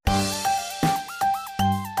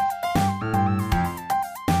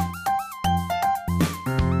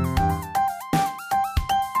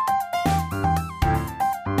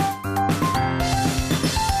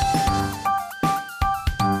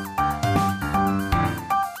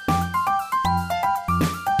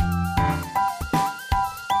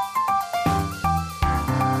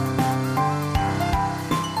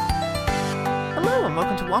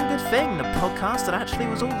podcast that actually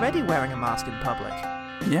was already wearing a mask in public.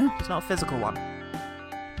 Yeah, It's not a physical one.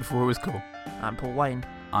 before it was cool. I'm Paul Wayne.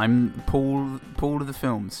 I'm Paul of the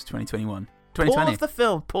Films, 2021. Paul 2020. of the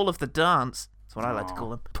film, Paul of the dance. That's what I like to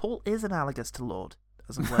call him. Paul is analogous to Lord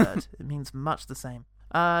as a word. It means much the same.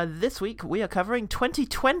 This week we are covering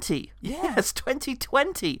 2020. Yeah. Yes,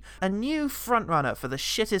 2020. A new frontrunner for the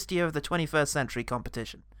shittest year of the 21st century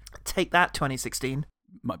competition. Take that, 2016.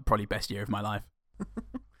 Probably best year of my life.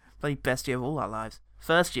 Bloody best year of all our lives.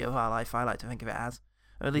 First year of our life, I like to think of it as.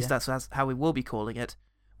 Or at least that's how we will be calling it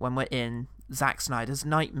when we're in Zack Snyder's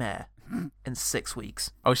Nightmare in 6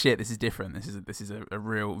 weeks. Oh shit, this is different. This is a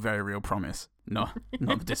real, very real promise. Not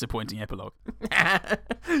the disappointing epilogue.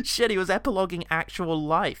 Shit, he was epiloguing actual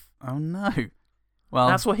life. Oh no. Well,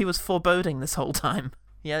 That's what he was foreboding this whole time.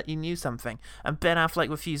 Yeah, he knew something. And Ben Affleck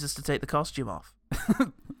refuses to take the costume off.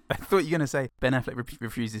 I thought you were going to say Ben Affleck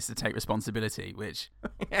refuses to take responsibility, which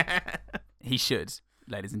he should,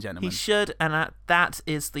 ladies and gentlemen. He should, and that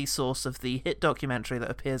is the source of the hit documentary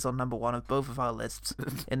that appears on number 1 of both of our lists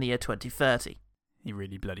in the year 2030. He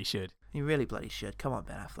really bloody should. He really bloody should. Come on,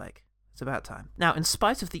 Ben Affleck. It's about time. Now, in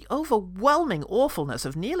spite of the overwhelming awfulness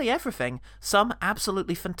of nearly everything, some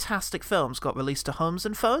absolutely fantastic films got released to homes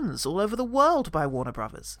and phones all over the world by Warner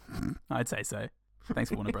Brothers. I'd say so.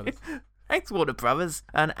 Thanks, Warner Brothers. Thanks, Warner Brothers.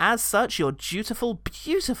 And as such, your dutiful,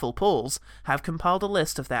 beautiful Pauls have compiled a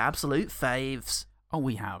list of their absolute faves. Oh,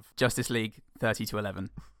 we have. Justice League 30 to 11.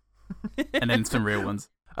 And then some real ones.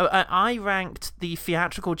 Oh, I ranked the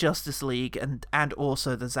theatrical Justice League and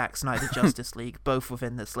also the Zack Snyder Justice League both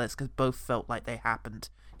within this list because both felt like they happened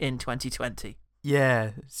in 2020.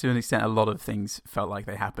 Yeah, to an extent, a lot of things felt like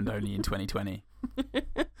they happened only in 2020.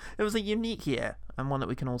 It was a unique year and one that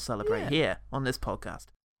we can all celebrate here on this podcast.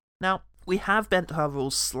 Now, we have bent our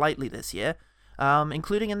rules slightly this year,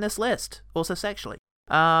 including in this list, also sexually.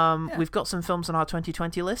 We've got some films on our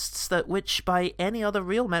 2020 lists which by any other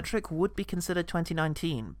real metric would be considered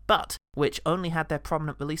 2019, but which only had their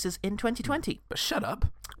prominent releases in 2020. But shut up.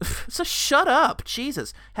 So shut up,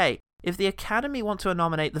 Jesus. Hey, if the Academy want to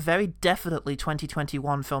nominate the very definitely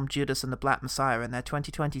 2021 film Judas and the Black Messiah in their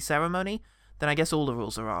 2020 ceremony, then I guess all the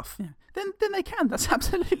rules are off. Yeah. Then they can. That's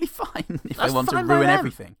absolutely fine. If That's they want to fine by ruin them.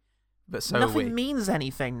 everything. But so Nothing means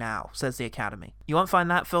anything now, says the Academy. You won't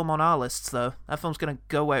find that film on our lists, though. That film's going to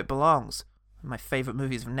go where it belongs. My favourite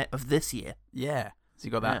movies of this year. Yeah. So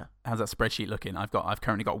you got that. Yeah. How's that spreadsheet looking? I've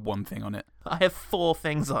currently got one thing on it. I have 4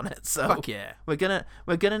 things on it, so Fuck yeah. we're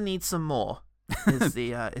gonna need some more. Is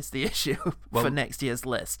the issue Well, for next year's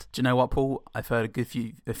list. Do you know what, Paul? I've heard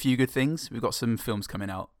a few good things. We've got some films coming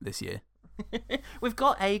out this year. We've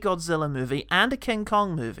got a Godzilla movie and a King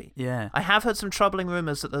Kong movie. Yeah. I have heard some troubling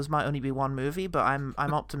rumours that those might only be one movie, but I'm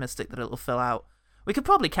optimistic that it'll fill out. We could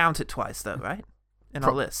probably count it twice, though, right? In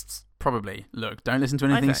our lists. Probably. Look, don't listen to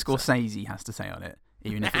anything think so. Scorsese has to say on it,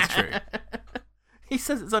 even if it's true. He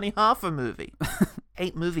says it's only half a movie.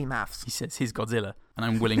 8 movie maths. He says he's Godzilla, and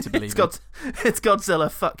I'm willing to believe It's Godzilla,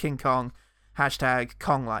 fuck King Kong. Hashtag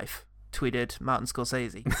Kong Life. Tweeted Martin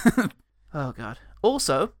Scorsese. Oh, God.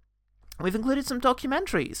 Also, we've included some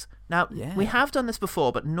documentaries. Now, we have done this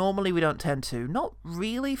before, but normally we don't tend to. Not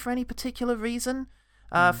really for any particular reason.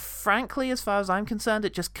 Frankly, as far as I'm concerned,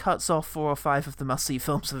 it just cuts off 4 or 5 of the must-see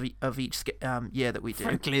films of each year that we do.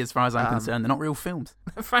 Frankly, as far as I'm concerned, they're not real films.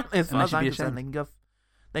 Frankly, as far And as they should I'm be concerned, ashamed.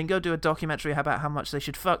 they can go do a documentary about how much they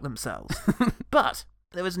should fuck themselves. But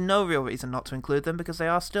there is no real reason not to include them because they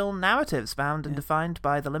are still narratives bound and defined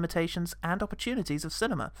by the limitations and opportunities of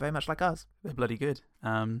cinema, very much like us. They're bloody good.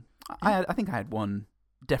 I think I had one,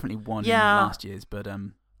 definitely one in last year's, but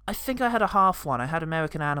I think I had a half one. I had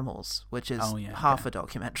American Animals, which is half okay. a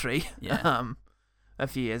documentary. Yeah. A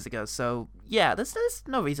few years ago. So yeah, there's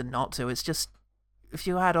no reason not to. It's just if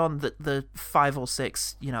you add on the 5 or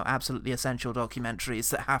 6, absolutely essential documentaries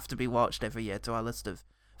that have to be watched every year to our list of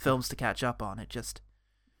films to catch up on, it just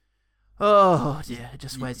it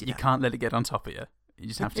just wears you down. You can't let it get on top of you. You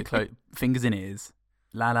just have to close fingers in ears.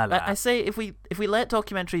 La la la. I say if we let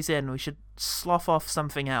documentaries in, we should slough off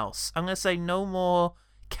something else. I'm going to say no more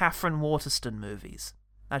Catherine Waterston movies.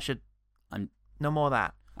 No more of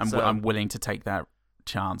that. I'm willing to take that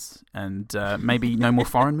chance, and maybe no more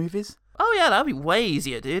foreign movies. Oh yeah, that'd be way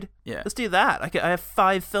easier, dude. Yeah. Let's do that. I have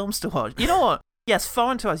 5 films to watch. You know what? Yes,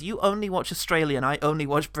 foreign to us. You only watch Australian. I only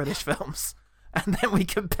watch British films. And then we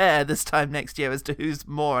compare this time next year as to who's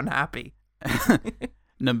more unhappy.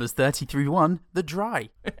 Numbers 30 through 1, The Dry.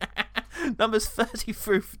 Numbers 30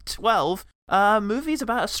 through 12, movies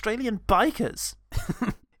about Australian bikers.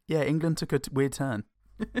 Yeah, England took a weird turn.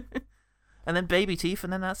 And then Baby Teeth,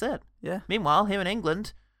 and then that's it. Yeah. Meanwhile, here in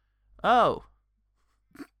England,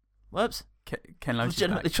 whoops. Ken Loach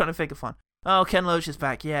legitimately is back. trying to think of one. Oh, Ken Loach is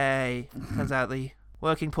back. Yay. Turns out the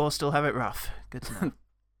working poor still have it rough. Good to know.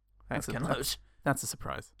 Thanks, Ken Loach. That's a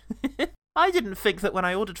surprise. I didn't think that when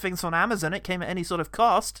I ordered things on Amazon it came at any sort of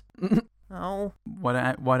cost. Oh. Why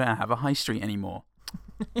don't I have a high street anymore?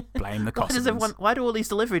 Blame the cost. Why do all these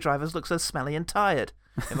delivery drivers look so smelly and tired?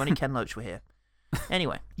 If only Ken Loach were here.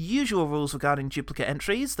 Anyway, usual rules regarding duplicate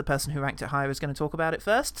entries. The person who ranked it higher is going to talk about it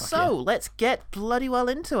first. Let's get bloody well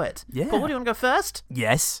into it. Yeah. Paul, do you want to go first?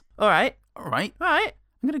 Yes. All right. All right.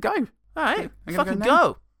 I'm going to go. All right. I'm Fucking go.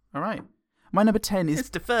 go. All right. My number 10 is... It's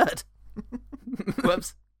deferred.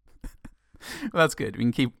 Whoops. Well, that's good.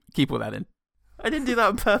 We can keep all that in. I didn't do that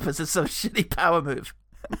on purpose. It's some shitty power move.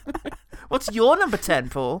 What's your number 10,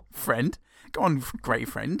 Paul? Friend. Go on, great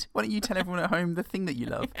friend. Why don't you tell everyone at home the thing that you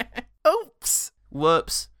love? Oops.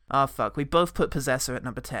 Whoops. Oh, fuck. We both put Possessor at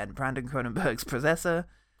number 10. Brandon Cronenberg's Possessor.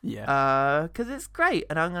 Yeah. Because it's great,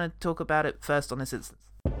 and I'm going to talk about it first on this instance.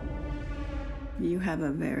 You have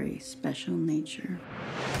a very special nature.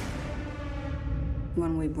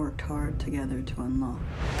 One we've worked hard together to unlock.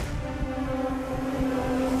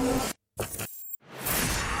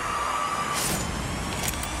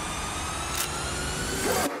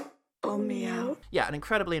 Pull me out. Yeah, an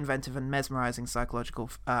incredibly inventive and mesmerizing psychological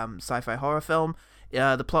sci-fi horror film.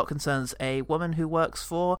 The plot concerns a woman who works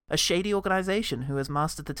for a shady organization who has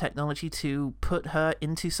mastered the technology to put her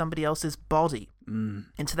into somebody else's body,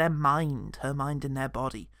 into their mind, her mind in their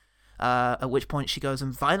body. At which point she goes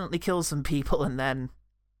and violently kills some people and then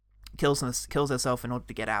kills herself in order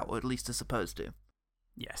to get out, or at least is supposed to.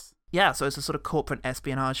 Yes. Yeah, so it's a sort of corporate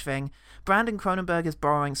espionage thing. Brandon Cronenberg is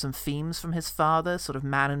borrowing some themes from his father, sort of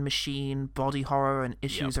man and machine, body horror, and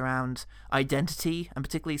issues around identity, and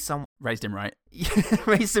particularly some... Raised him right.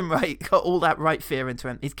 Raised him right. Got all that right fear into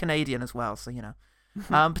him. He's Canadian as well, so, you know.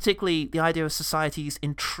 Particularly the idea of society's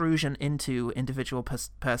intrusion into individual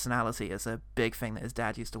personality is a big thing that his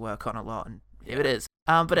dad used to work on a lot, and here it is.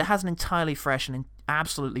 But it has an entirely fresh and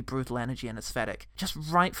absolutely brutal energy and aesthetic. Just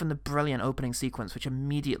right from the brilliant opening sequence, which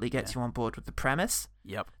immediately gets you on board with the premise,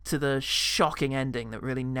 to the shocking ending that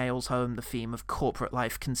really nails home the theme of corporate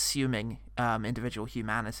life consuming individual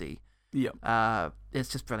humanity. It's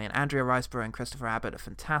just brilliant. Andrea Riseborough and Christopher Abbott are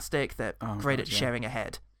fantastic. They're great at sharing a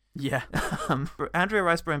head. Yeah. Andrea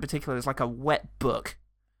Riseborough in particular is like a wet book,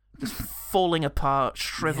 just falling apart,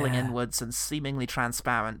 shriveling inwards, and seemingly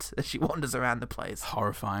transparent as she wanders around the place.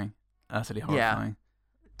 Horrifying. Utterly horrifying. Yeah.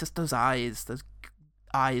 Just those eyes that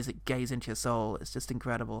gaze into your soul. It's just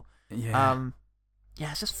incredible. Yeah.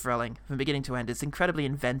 It's just thrilling from beginning to end. It's incredibly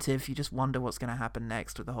inventive. You just wonder what's going to happen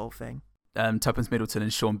next with the whole thing. Tuppence Middleton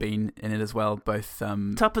and Sean Bean in it as well. Both.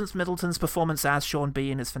 Tuppence Middleton's performance as Sean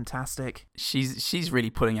Bean is fantastic. She's really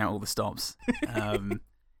putting out all the stops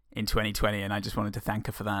in 2020, and I just wanted to thank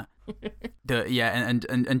her for that.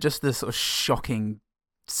 And just the sort of shocking,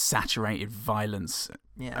 saturated violence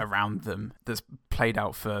around them that's played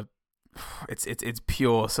out for. It's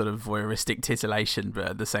pure sort of voyeuristic titillation,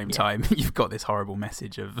 but at the same time, you've got this horrible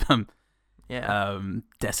message of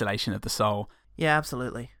desolation of the soul. Yeah,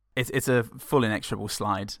 absolutely. It's a full inexorable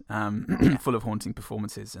slide, full of haunting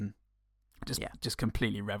performances, and just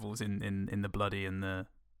completely revels in the bloody and the...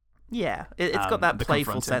 Yeah, it's got that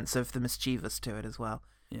playful sense of the mischievous to it as well.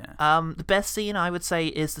 Yeah. The best scene, I would say,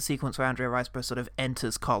 is the sequence where Andrea Riseborough sort of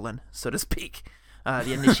enters Colin, so to speak.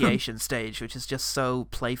 The initiation stage, which is just so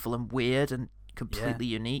playful and weird and completely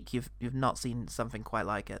unique. You've not seen something quite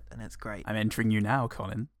like it, and it's great. I'm entering you now,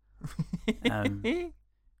 Colin.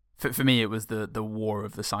 For me, it was the war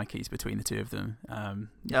of the psyches between the two of them.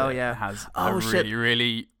 It has a really,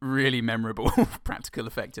 really, really memorable practical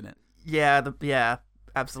effect in it. Yeah,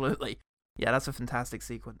 absolutely. Yeah, that's a fantastic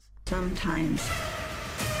sequence. Sometimes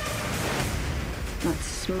that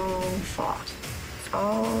small thought is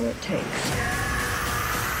all it takes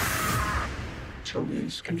to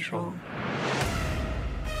lose control.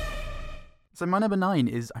 So my number 9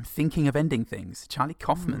 is I'm Thinking of Ending Things. Charlie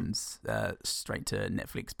Kaufman's straight to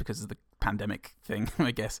Netflix because of the pandemic thing,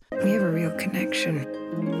 I guess. We have a real connection,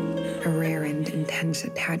 a rare and intense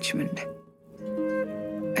attachment.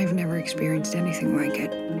 I've never experienced anything like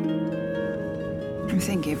it. I'm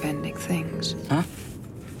thinking of ending things. Huh?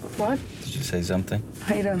 What? Did you say something?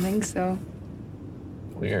 I don't think so.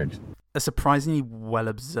 Weird. A surprisingly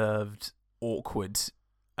well-observed, awkward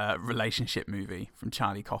relationship movie from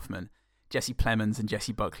Charlie Kaufman. Jesse Plemons and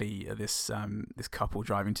Jessie Buckley are this couple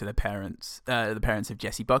driving to their parents. The parents of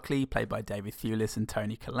Jessie Buckley, played by David Thewlis and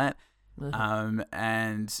Toni Collette,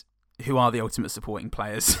 and who are the ultimate supporting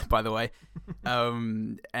players, by the way.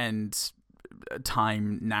 And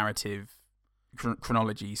time, narrative,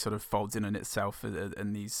 chronology sort of folds in on itself,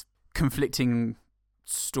 and these conflicting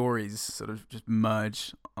stories sort of just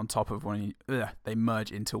merge on top of they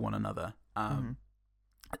merge into one another.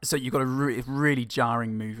 So you've got a really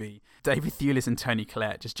jarring movie. David Thewlis and Toni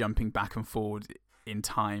Collette just jumping back and forward in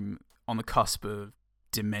time on the cusp of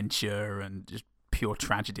dementia and just pure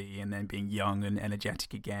tragedy, and then being young and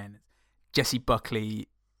energetic again. Jessie Buckley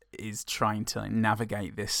is trying to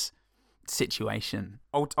navigate this situation.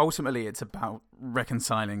 Ultimately, it's about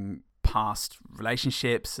reconciling past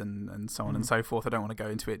relationships and so on and so forth. I don't want to go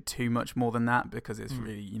into it too much more than that, because it's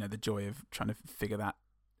really, the joy of trying to figure that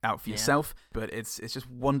out for yourself. But it's just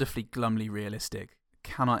wonderfully glumly realistic.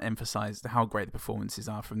 Cannot emphasize how great the performances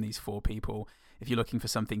are from these four people. If you're looking for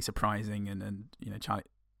something surprising and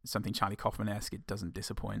something Charlie Kaufman-esque, it doesn't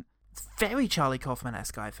disappoint. It's very Charlie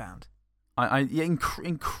Kaufman-esque, I found.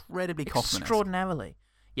 Incredibly Kaufman-esque. Extraordinarily.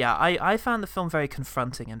 Yeah, I found the film very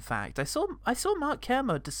confronting, in fact. I saw Mark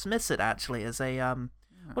Kermode dismiss it, actually, as a,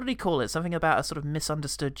 what did he call it? Something about a sort of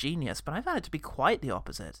misunderstood genius, but I found it to be quite the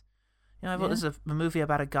opposite. I thought this was a movie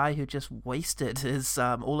about a guy who just wasted his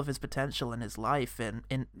all of his potential in his life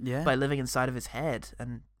by living inside of his head,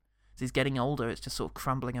 and as he's getting older, it's just sort of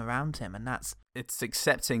crumbling around him, and it's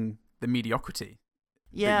accepting the mediocrity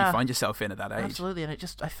that you find yourself in at that age. Absolutely, and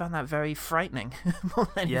I found that very frightening more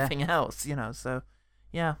than anything else, so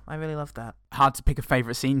yeah, I really loved that. Hard to pick a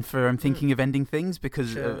favourite scene for thinking of ending things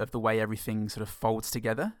because of the way everything sort of folds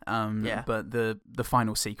together. But the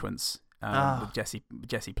final sequence with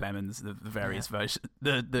Jesse Plemons, the various versions,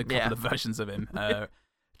 the couple of versions of him,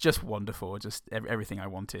 just wonderful. Just everything I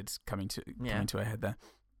wanted coming to a head there.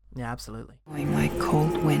 Yeah, absolutely. Like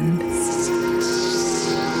cold wind.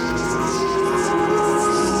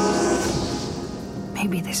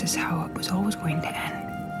 Maybe this is how it was always going to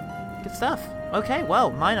end. Good stuff. Okay,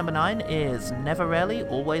 well, my number 9 is Never Rarely,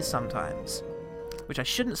 Always Sometimes, which I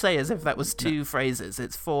shouldn't say as if that was two phrases.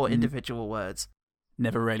 It's 4 individual words.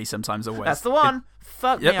 Never Rarely, Sometimes, Always. That's the one.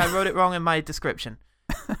 Fuck me, I wrote it wrong in my description.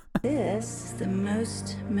 This is the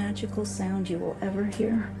most magical sound you will ever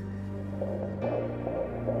hear.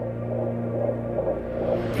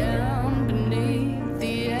 Down beneath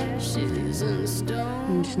the ashes and stone.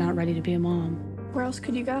 I'm just not ready to be a mom. Where else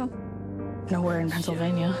could you go? Nowhere in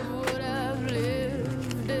Pennsylvania.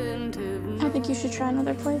 I think you should try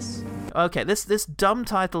another place. Okay, this dumb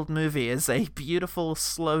titled movie is a beautiful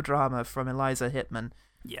slow drama from Eliza Hittman,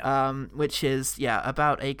 which is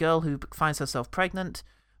about a girl who finds herself pregnant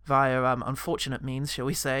via unfortunate means, shall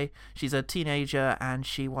we say. She's a teenager and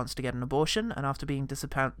she wants to get an abortion, and after being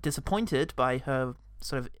disappointed by her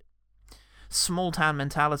sort of small town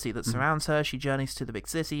mentality that surrounds her, she journeys to the big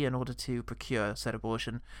city in order to procure said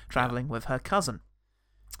abortion, traveling with her cousin.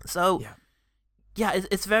 So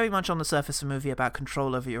it's very much on the surface a movie about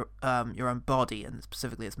control over your own body, and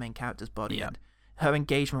specifically its main character's body, and her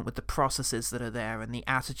engagement with the processes that are there and the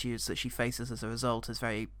attitudes that she faces as a result is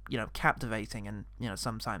very, captivating and,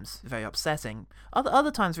 sometimes very upsetting.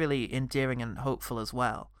 Other times really endearing and hopeful as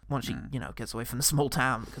well. Once she, gets away from the small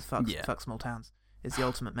town, because fuck small towns is the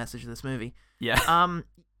ultimate message of this movie.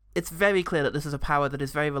 It's very clear that this is a power that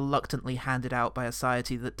is very reluctantly handed out by a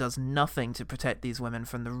society that does nothing to protect these women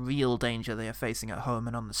from the real danger they are facing at home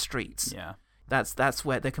and on the streets. That's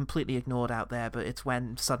where they're completely ignored out there, but it's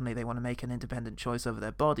when suddenly they want to make an independent choice over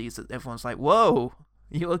their bodies that everyone's like, whoa,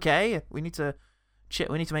 you okay? We need to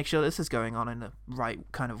make sure this is going on in the right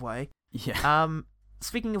kind of way.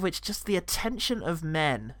 Speaking of which, just the attention of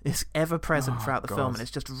men is ever present throughout the film, and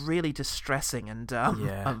it's just really distressing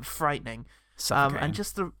and frightening. And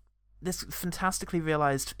just this fantastically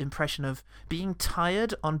realized impression of being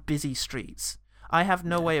tired on busy streets. I have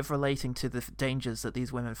no way of relating to the dangers that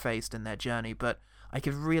these women faced in their journey, but I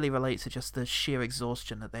could really relate to just the sheer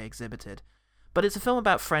exhaustion that they exhibited. But it's a film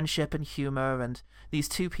about friendship and humor, and these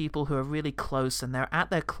two people who are really close, and they're at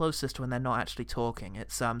their closest when they're not actually talking.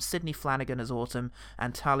 It's Sydney Flanagan as Autumn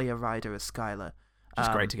and Talia Ryder as Skylar.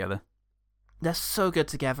 Just great together. They're so good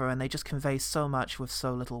together, and they just convey so much with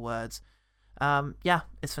so little words.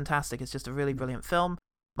 It's fantastic. It's just a really brilliant film.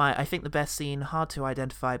 I think the best scene, hard to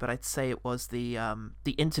identify, but I'd say it was the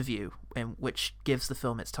interview in which gives the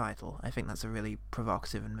film its title. I think that's a really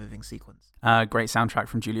provocative and moving sequence. Great soundtrack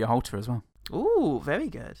from Julia Holter as well. Ooh, very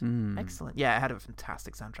good. Excellent. Yeah, it had a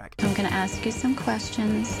fantastic soundtrack. I'm going to ask you some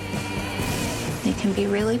questions. They can be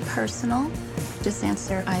really personal. Just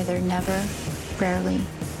answer either never, rarely,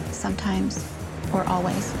 sometimes, or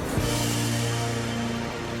always.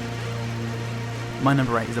 My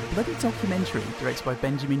number 8 is a bloody documentary directed by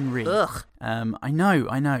Benjamin Reed. Ugh. I know.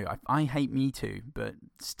 I hate Me Too, but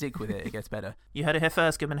stick with it. It gets better. You heard it here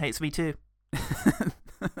first. Goodman hates Me Too.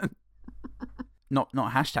 Not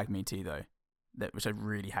hashtag Me Too, though. which I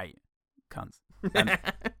really hate. Cunts.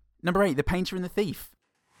 Number 8, The Painter and the Thief.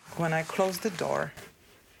 When I close the door,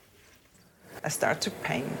 I start to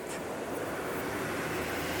paint.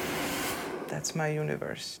 That's my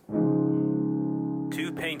universe.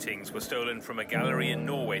 2 paintings were stolen from a gallery in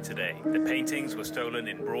Norway today. The paintings were stolen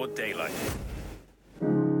in broad daylight.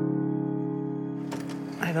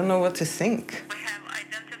 I don't know what to think. We have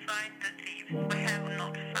identified the thieves. We have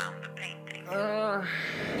not found the painting.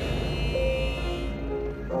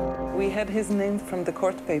 We had his name from the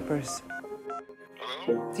court papers.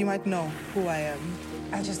 You might know who I am.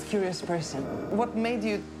 I'm just a curious person. What made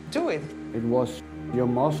you do it? It was your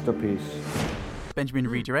masterpiece. Benjamin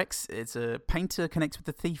redirects. It's a painter connects with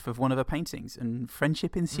the thief of one of her paintings, and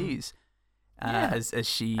friendship ensues. As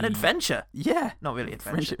she... An adventure. Yeah. Not really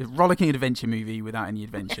adventure. Rollicking adventure movie without any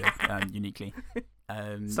adventure, uniquely.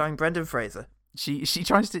 Starring Brendan Fraser. She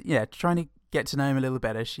tries to, trying to get to know him a little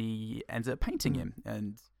better. She ends up painting him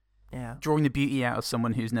and drawing the beauty out of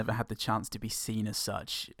someone who's never had the chance to be seen as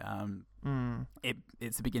such.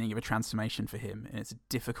 It's the beginning of a transformation for him, and it's a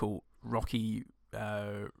difficult, rocky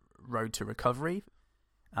road to recovery.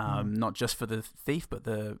 Not just for the thief, but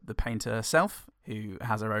the painter herself, who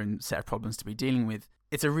has her own set of problems to be dealing with.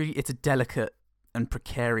 It's a delicate and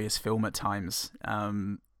precarious film at times.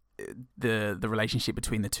 The relationship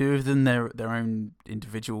between the two of them, their own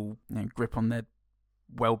individual grip on their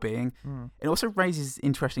well-being. It also raises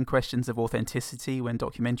interesting questions of authenticity when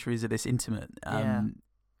documentaries are this intimate.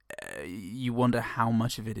 You wonder how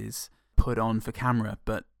much of it is put on for camera,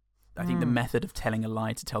 but I think the method of telling a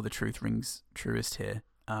lie to tell the truth rings truest here.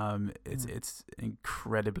 It's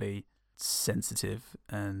incredibly sensitive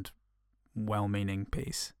and well-meaning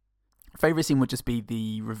piece. Favorite scene would just be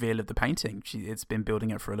the reveal of the painting. It's been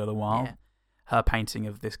building it for a little while. Yeah. Her painting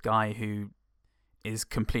of this guy who is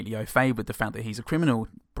completely au fait with the fact that he's a criminal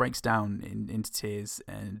breaks down into tears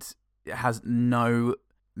and has no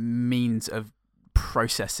means of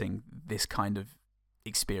processing this kind of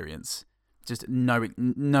experience. Just no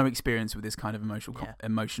experience with this kind of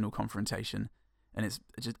emotional confrontation, and it's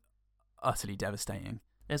just utterly devastating.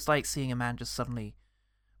 It's like seeing a man just suddenly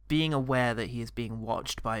being aware that he is being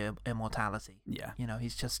watched by immortality. Yeah.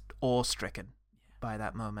 He's just awe-stricken by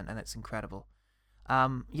that moment, and it's incredible.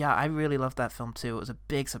 I really loved that film too. It was a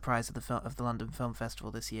big surprise of the London Film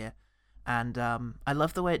Festival this year. And I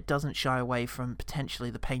love the way it doesn't shy away from potentially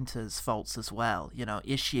the painter's faults as well.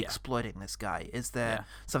 Is she exploiting this guy? Is there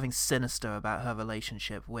something sinister about her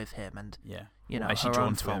relationship with him? And is she her drawn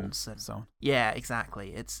own to him? faults? And, so on. Yeah,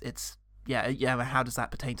 exactly. It's how does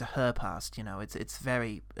that pertain to her past? It's a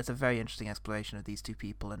very interesting exploration of these two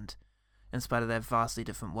people, and in spite of their vastly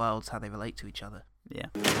different worlds, how they relate to each other. Yeah.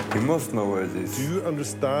 You must know where it is. Do you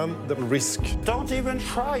understand the risk? Don't even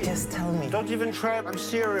try. Just tell me. Don't even try. I'm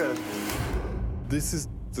serious. This is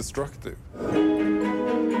destructive.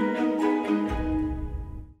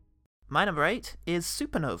 My number 8 is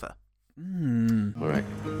Supernova. All right.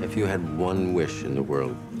 If you had one wish in the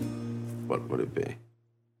world, what would it be?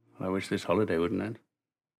 I wish this holiday wouldn't end.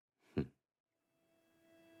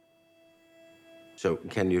 So,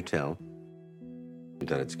 can you tell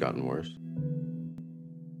that it's gotten worse?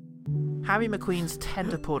 Harry McQueen's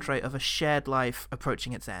tender portrait of a shared life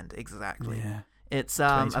approaching its end. Exactly. Yeah. It's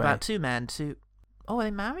about two men. Oh, are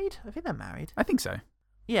they married? I think they're married. I think so.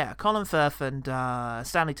 Yeah, Colin Firth and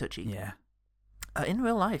Stanley Tucci. Yeah. In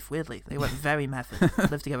real life, weirdly, they went very method.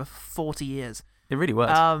 Lived together for 40 years. It really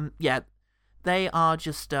was. They are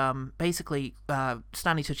just basically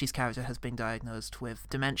Stanley Tucci's character has been diagnosed with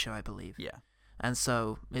dementia, I believe. Yeah. And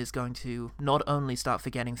so is going to not only start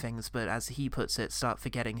forgetting things, but as he puts it, start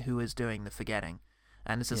forgetting who is doing the forgetting.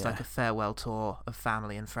 And it's just like a farewell tour of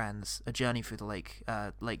family and friends, a journey through the Lake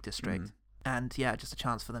District. And just a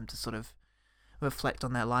chance for them to sort of reflect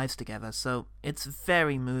on their lives together. So it's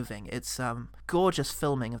very moving. It's gorgeous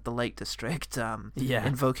filming of the Lake District,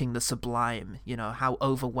 invoking the sublime, how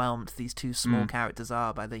overwhelmed these two small characters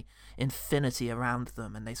are by the infinity around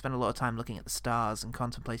them, and they spend a lot of time looking at the stars and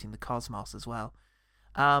contemplating the cosmos as well.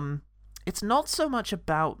 It's not so much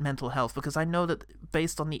about mental health, because I know that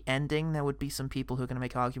based on the ending there would be some people who are going to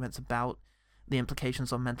make arguments about the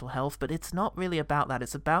implications on mental health, but it's not really about that.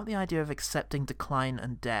 It's about the idea of accepting decline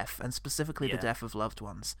and death, and specifically the death of loved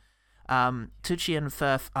ones. Tucci and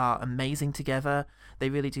Firth are amazing together. They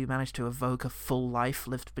really do manage to evoke a full life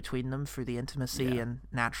lived between them through the intimacy and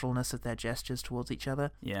naturalness of their gestures towards each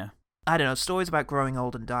other. Yeah. I don't know, stories about growing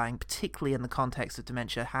old and dying, particularly in the context of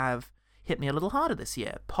dementia, have hit me a little harder this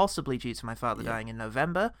year, possibly due to my father dying in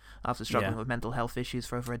November after struggling with mental health issues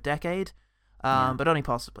for over a decade. But only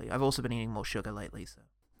possibly. I've also been eating more sugar lately, so.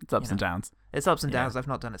 It's ups and downs. It's ups and downs. I've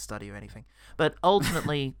not done a study or anything. But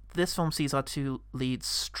ultimately, this film sees our two leads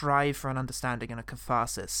strive for an understanding and a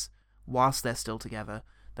catharsis whilst they're still together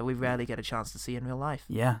that we rarely get a chance to see in real life.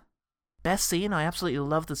 Yeah. Best scene? I absolutely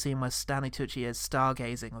love the scene where Stanley Tucci is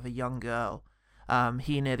stargazing with a young girl.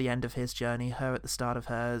 He near the end of his journey, her at the start of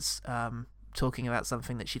hers, talking about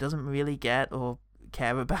something that she doesn't really get or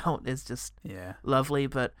care about is just lovely.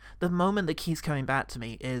 But the moment that keeps coming back to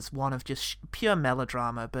me is one of just pure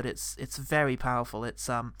melodrama, but it's very powerful. It's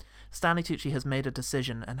Stanley Tucci has made a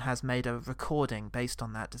decision and has made a recording based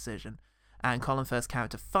on that decision, and Colin Firth's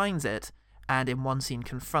character finds it and in one scene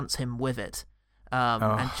confronts him with it,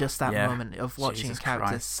 and just that moment of watching Jesus a character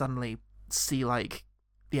Christ. suddenly see like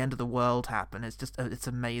the end of the world happen is just it's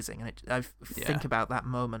amazing, and I think about that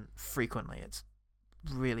moment frequently. It's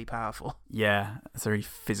really powerful. Yeah, it's a very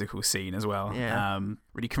physical scene as well. Yeah.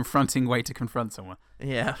 Really confronting way to confront someone.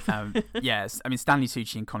 Yeah. Yes, I mean, Stanley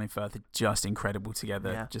Tucci and Colin Firth are just incredible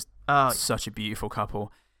together. Yeah. Just such a beautiful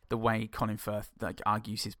couple. The way Colin Firth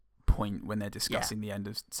argues his point when they're discussing the end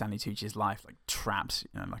of Stanley Tucci's life, like trapped,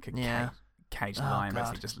 like a caged lion,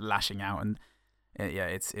 basically just lashing out, and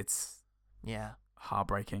it's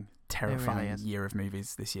heartbreaking. Terrifying really year of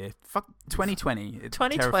movies this year. Fuck 2020. It's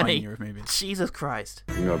 2020. Terrifying year of movies. Jesus Christ.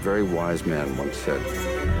 A very wise man once said,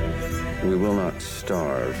 "We will not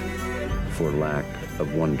starve for lack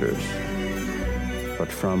of wonders, but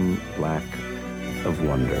from lack of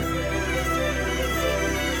wonder."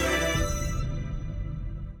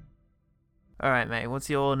 All right, mate. What's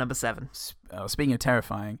your number 7? Speaking of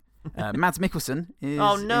terrifying, Mads Mikkelsen is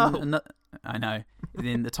I know.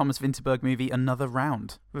 In the Thomas Vinterberg movie Another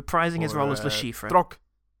Round. Reprising his role as Le Chiffre. Drok.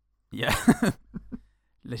 Yeah.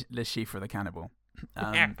 Le Chiffre the Cannibal.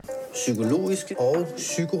 Psykologiske og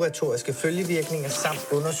psykoretoriske følgevirkninger samt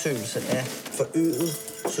undersøgelse af forøget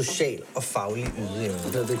social og faglig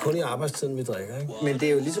ydeevne. Det er kun i arbejdstiden, vi drikker, ikke? Men det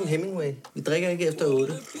er jo ligesom Hemingway. Vi drikker ikke efter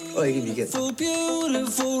 8, og ikke i weekenden.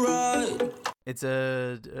 It's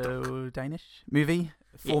a Danish movie.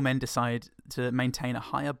 Four men decide to maintain a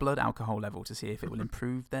higher blood alcohol level to see if it will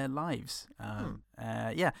improve their lives.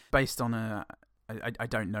 Based on I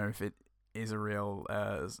don't know if it is a real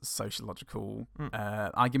sociological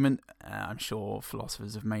argument. I'm sure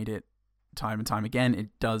philosophers have made it time and time again. It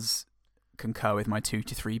does concur with my 2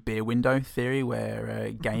 to 3 beer window theory,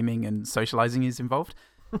 where gaming and socializing is involved.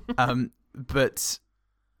 But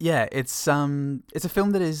yeah, it's a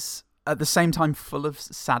film that is at the same time full of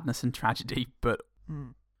sadness and tragedy, but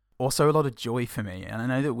also a lot of joy for me. And I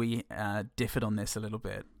know that we differed on this a little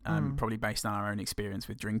bit, probably based on our own experience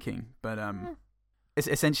with drinking. But it's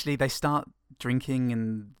essentially they start drinking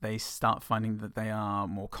and they start finding that they are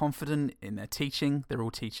more confident in their teaching. They're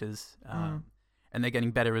all teachers. And they're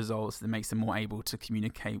getting better results that makes them more able to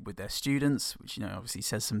communicate with their students, which, obviously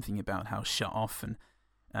says something about how shut off and,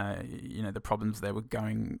 the problems they were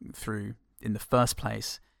going through in the first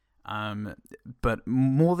place. But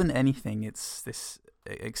more than anything, it's this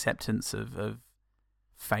acceptance of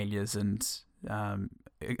failures and,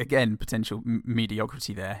 again, potential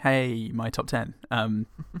mediocrity there. Hey, my top 10.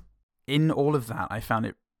 In all of that, I found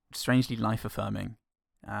it strangely life-affirming.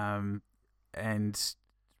 And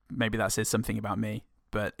maybe that says something about me,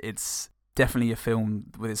 but it's definitely a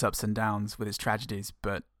film with its ups and downs, with its tragedies,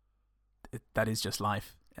 but that is just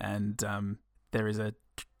life. And there is a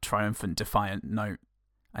triumphant, defiant note,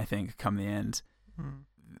 I think, come the end.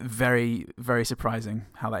 Very, very surprising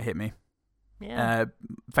how that hit me. Yeah.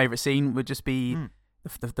 Favorite scene would just be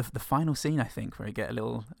the final scene, I think, where you get a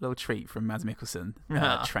little treat from Mads Mikkelsen,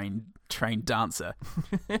 trained dancer.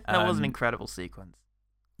 That was an incredible sequence.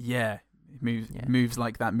 Yeah, moves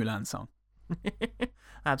like that Mulan song.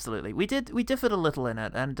 Absolutely. We differed a little in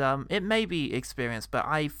it, and it may be experienced, but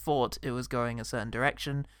I thought it was going a certain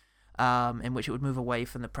direction, in which it would move away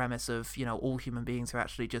from the premise of, all human beings are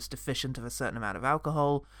actually just deficient of a certain amount of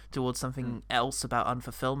alcohol towards something else about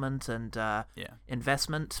unfulfillment and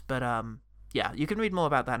investment. But you can read more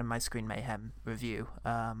about that in my Screen Mayhem review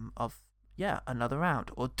of Another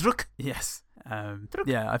Round, or Druk. Yes.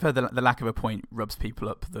 I've heard the lack of a point rubs people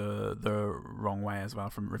up the wrong way as well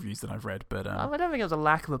from reviews that I've read. But I don't think it was a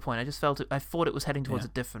lack of a point. I just I thought it was heading towards a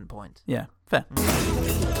different point. Yeah, fair.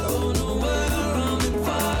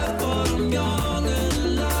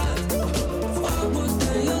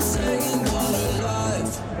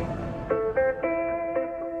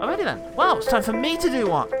 Alrighty then. Well, it's time for me to do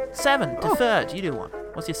one. 7, deferred. You do one.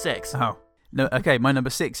 What's your 6? Oh. No, okay, my number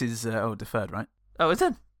 6 is deferred, right? Oh, is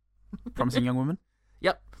it? Promising Young Woman?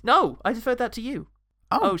 Yep. No, I deferred that to you.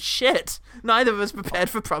 Oh, shit. Neither of us prepared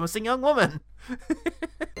for Promising Young Woman.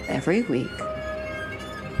 Every week,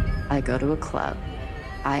 I go to a club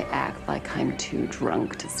I act like I'm too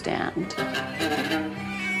drunk to stand.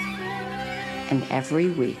 And every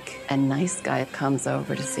week, a nice guy comes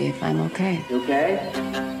over to see if I'm okay. You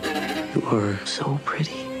okay? You are so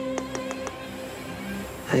pretty.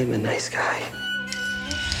 I am a nice guy.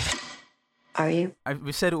 Are you?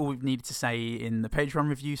 We've said all we've needed to say in the Patreon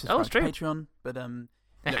review. Subscribe to Patreon, but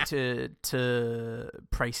to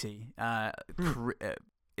Pracy,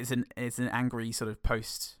 it's an angry sort of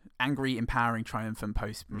angry, empowering, triumphant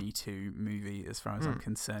post Me Too movie as far as I'm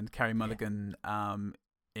concerned. Carey Mulligan,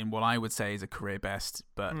 in what I would say is a career best,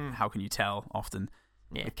 but how can you tell often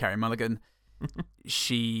with Carey Mulligan?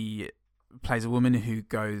 She plays a woman who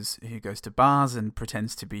goes to bars and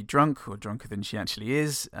pretends to be drunk or drunker than she actually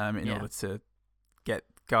is in order to get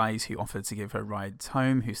guys who offer to give her rides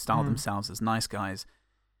home, who style themselves as nice guys,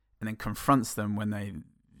 and then confronts them when they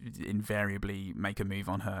invariably make a move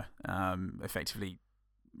on her, effectively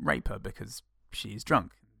rape her because she's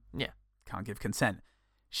drunk. Yeah. Can't give consent.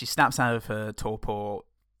 She snaps out of her torpor,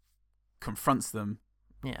 confronts them.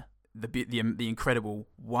 Yeah. The incredible,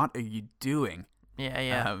 what are you doing?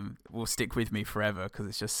 Yeah. Will stick with me forever because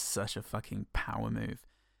it's just such a fucking power move.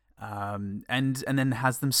 And then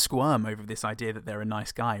has them squirm over this idea that they're a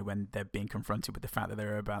nice guy when they're being confronted with the fact that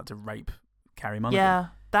they're about to rape Carey Mulligan. Yeah,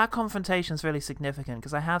 that confrontation is really significant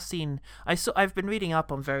because I've been reading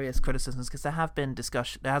up on various criticisms because there has been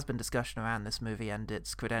discussion around this movie and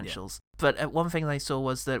its credentials. Yeah. But one thing I saw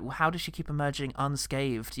was that how does she keep emerging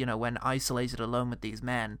unscathed, when isolated alone with these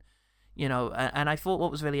men? And I thought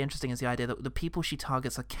what was really interesting is the idea that the people she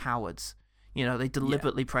targets are cowards. They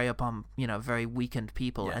deliberately prey upon, very weakened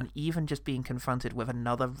people, and even just being confronted with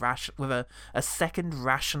a second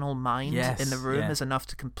rational mind in the room is enough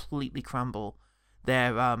to completely crumble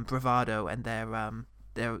their bravado and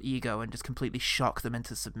their ego and just completely shock them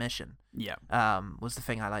into submission. Yeah, was the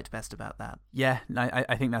thing I liked best about that. Yeah,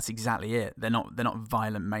 I think that's exactly it. They're not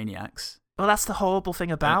violent maniacs. Well, that's the horrible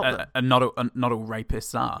thing about them. And not all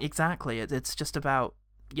rapists are. Exactly. It's just about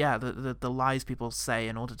the lies people say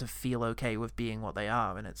in order to feel okay with being what they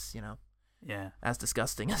are, and it's as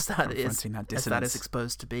disgusting as that is, as that is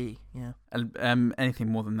exposed to be. Yeah. And anything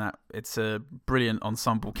more than that, it's a brilliant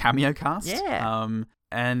ensemble cameo cast. Yeah.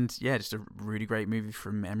 Just a really great movie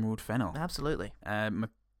from Emerald Fennell. Absolutely. My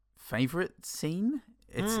favorite scene.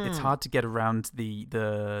 It's hard to get around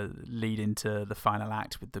the lead into the final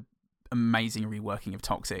act with the amazing reworking of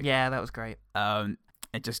Toxic. Yeah, that was great.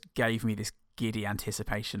 It just gave me this giddy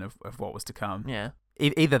anticipation of what was to come. Yeah.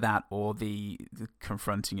 Either that or the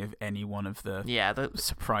confronting of any one of the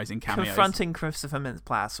surprising cameos. Confronting Christopher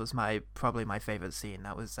Mintz-Plasse was probably my favorite scene.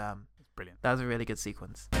 That was brilliant. That was a really good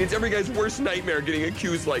sequence. It's every guy's worst nightmare getting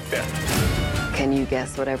accused like that. Can you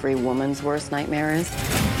guess what every woman's worst nightmare is?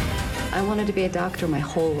 I wanted to be a doctor my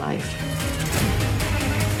whole life.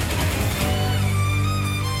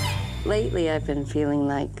 Lately, I've been feeling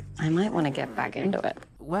like I might want to get back into it.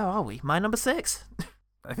 Where are we? My number 6?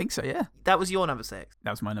 I think so, yeah. That was your number 6.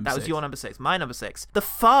 That was my number 6. That was your number 6. My number 6. The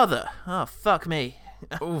Father. Oh, fuck me.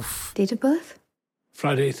 Oof. Date of birth?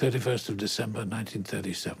 Friday, 31st of December,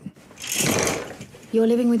 1937. You're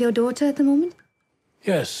living with your daughter at the moment?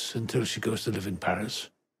 Yes, until she goes to live in Paris.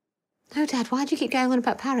 No, Dad, why do you keep going on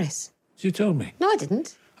about Paris? You told me. No, I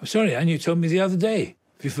didn't. I'm sorry, Anne, you told me the other day.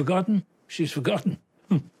 Have you forgotten? She's forgotten.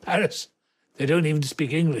 Paris. They don't even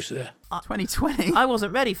speak English there. 2020? I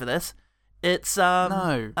wasn't ready for this. It's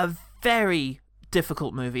a very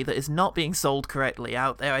difficult movie that is not being sold correctly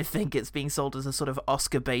out there. I think it's being sold as a sort of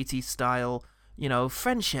Oscar Beatty style,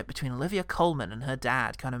 friendship between Olivia Colman and her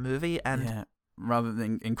dad kind of movie. And rather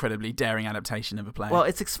than incredibly daring adaptation of a play. Well,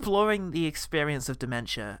 it's exploring the experience of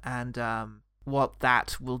dementia and what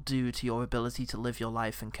that will do to your ability to live your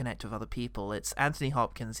life and connect with other people. It's Anthony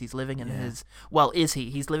Hopkins. He's living in his... Well,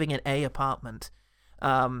 He's living in a apartment.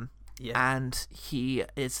 And he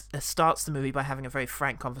starts the movie by having a very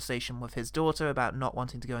frank conversation with his daughter about not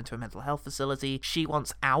wanting to go into a mental health facility. She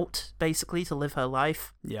wants out, basically, to live her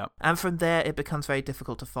life. Yeah. And from there, it becomes very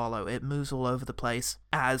difficult to follow. It moves all over the place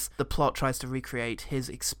as the plot tries to recreate his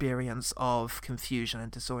experience of confusion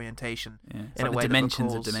and disorientation in a way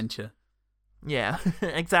dimensions of dementia. Yeah,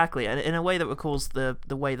 exactly. And in a way that recalls the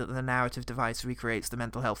way that the narrative device recreates the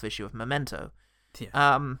mental health issue of Memento.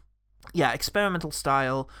 Yeah. Experimental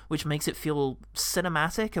style, which makes it feel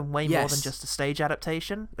cinematic and way more than just a stage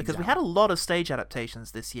adaptation. Because we had a lot of stage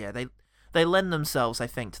adaptations this year. They lend themselves, I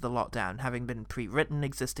think, to the lockdown, having been pre-written,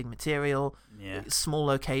 existing material, small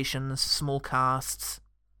locations, small casts.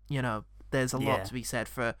 There's a lot to be said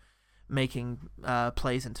for making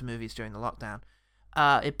plays into movies during the lockdown.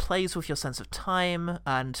 It plays with your sense of time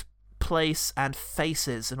and place and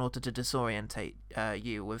faces in order to disorientate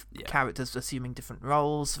you, with characters assuming different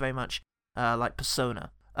roles, very much like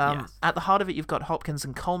Persona. At the heart of it, you've got Hopkins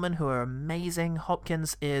and Coleman, who are amazing.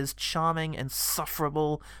 Hopkins is charming,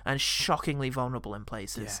 insufferable, and shockingly vulnerable in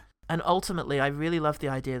places. And ultimately, I really love the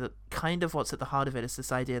idea that kind of what's at the heart of it is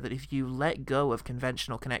this idea that if you let go of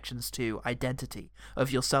conventional connections to identity,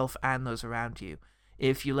 of yourself and those around you,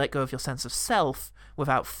 if you let go of your sense of self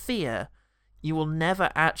without fear, you will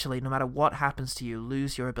never actually, no matter what happens to you,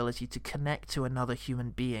 lose your ability to connect to another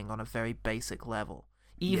human being on a very basic level,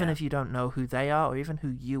 even if you don't know who they are or even who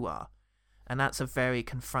you are. And that's a very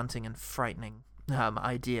confronting and frightening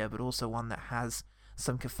idea, but also one that has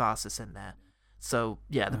some catharsis in there. So,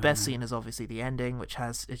 yeah, the best scene is obviously the ending, which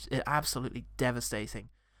is absolutely devastating,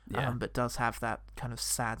 but does have that kind of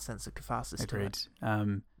sad sense of catharsis to it.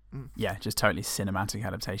 Yeah, just totally cinematic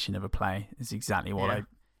adaptation of a play is exactly what I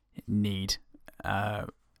need,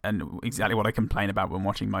 and exactly what I complain about when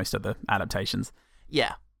watching most other adaptations.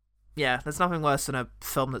 Yeah, there's nothing worse than a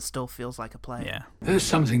film that still feels like a play. Yeah. There's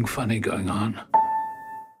something funny going on.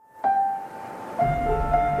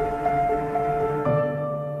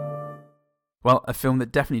 Well, a film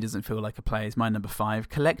that definitely doesn't feel like a play is my number 5,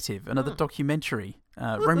 Collective, another documentary.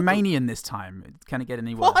 Romanian this time. Can it get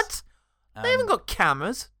any worse? What? They haven't got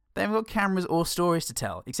cameras. They haven't got cameras or stories to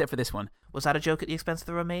tell, except for this one. Was that a joke at the expense of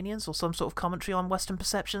the Romanians, or some sort of commentary on Western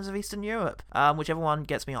perceptions of Eastern Europe? Whichever one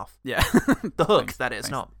gets me off. Yeah. The hook, that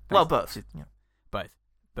is, not... Well, both. Yeah. Both.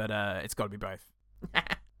 But it's got to be both.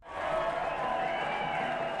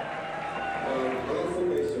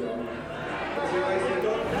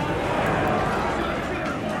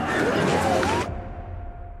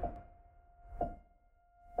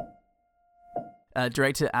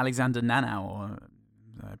 Director Alexander Nanau,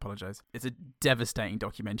 I apologise. It's a devastating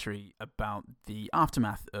documentary about the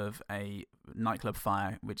aftermath of a nightclub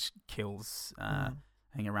fire which kills, I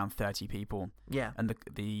think, around 30 people. Yeah. And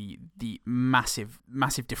the massive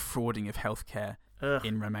defrauding of healthcare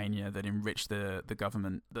in Romania that enriched the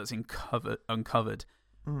government, that's uncovered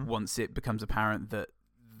once it becomes apparent that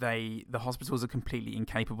the hospitals are completely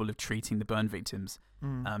incapable of treating the burn victims.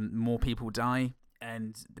 More people die,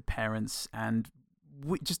 and the parents, and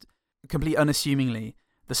just completely unassumingly,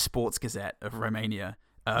 the Sports Gazette of Romania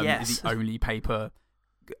is the only paper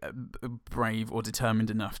brave or determined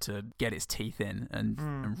enough to get its teeth in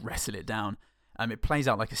and wrestle it down. It plays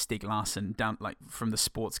out like a Stieg Larsson, down like from the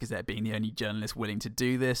Sports Gazette being the only journalist willing to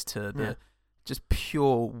do this to the just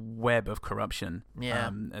pure web of corruption.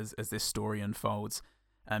 As this story unfolds.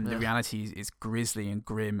 The reality is grisly and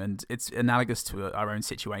grim, and it's analogous to our own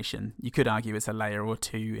situation. You could argue it's a layer or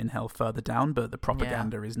two in hell further down, but the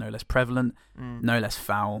propaganda is no less prevalent, no less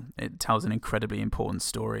foul. It tells an incredibly important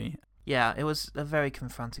story. Yeah, it was a very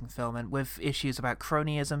confronting film, and with issues about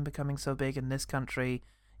cronyism becoming so big in this country,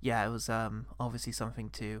 it was obviously something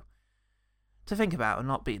to think about and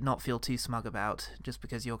not feel too smug about, just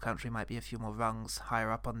because your country might be a few more rungs higher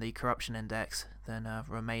up on the corruption index than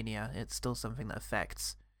Romania. It's still something that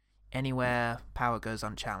affects anywhere power goes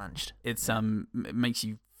unchallenged. It makes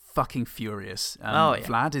you fucking furious.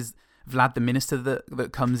 Vlad, the minister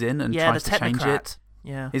that comes in and tries to change it,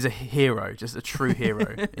 is a hero, just a true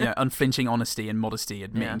hero. Unflinching honesty and modesty,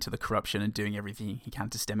 admitting to the corruption and doing everything he can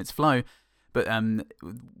to stem its flow. But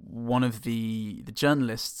one of the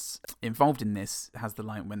journalists involved in this has the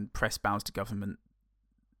line, when press bows to government,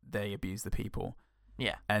 they abuse the people.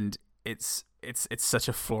 Yeah. And it's such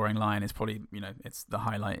a flooring line. It's probably, it's the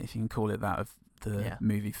highlight, if you can call it that, of the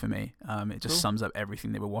movie for me. It just sums up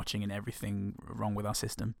everything they were watching and everything wrong with our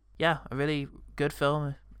system. Yeah, a really good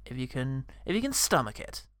film if you can stomach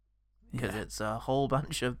it, because it's a whole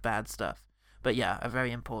bunch of bad stuff. But yeah, a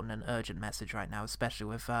very important and urgent message right now, especially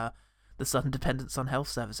with the sudden dependence on health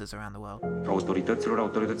services around the world.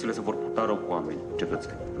 Autoritățile se vor purta rău cu oamenii,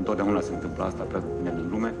 cetățeni. Întotdeauna se întâmplă asta pretutindeni în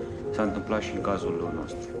lume, s-a întâmplat și în cazul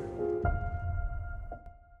nostru.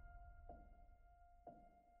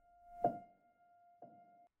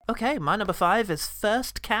 Okay, my number 5 is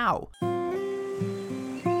First Cow.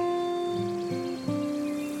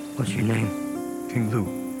 What's your name? King Lou.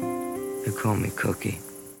 They call me Cookie.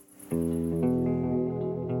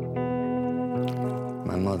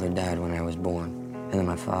 My mother died when I was born, and then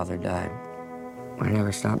my father died. I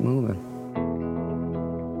never stopped moving.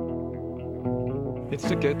 It's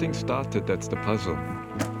the getting started that's the puzzle.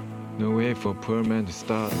 No way for a poor man to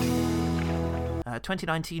start. A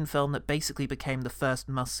 2019 film that basically became the first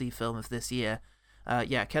must-see film of this year.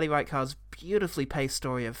 Kelly Reichardt's beautifully paced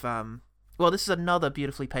story of... this is another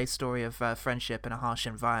beautifully paced story of friendship in a harsh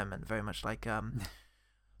environment, very much like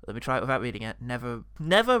Let me try it without reading it. Never,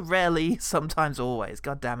 rarely, sometimes, always.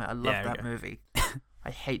 God damn it, I love that movie.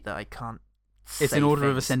 I hate that I can't It's say in order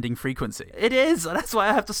of things. ascending frequency. It is. That's why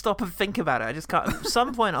I have to stop and think about it. I just can't. At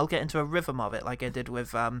some point, I'll get into a rhythm of it, like I did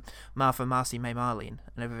with Martha, Marcy, May, Marlene,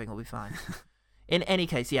 and everything will be fine. In any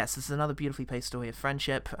case, yes, this is another beautifully paced story of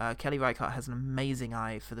friendship. Kelly Reichardt has an amazing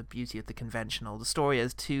eye for the beauty of the conventional. The story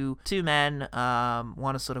is two men,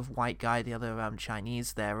 one a sort of white guy, the other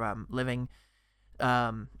Chinese. They're living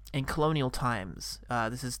in colonial times.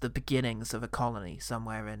 This is the beginnings of a colony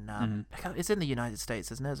somewhere in it's in the United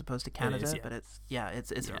States, isn't it, as opposed to Canada? It is, yeah.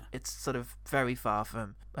 But it's sort of very far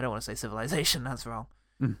from, I don't want to say civilization, that's wrong.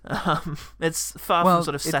 It's far from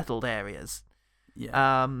sort of settled areas.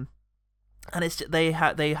 Yeah. And it's they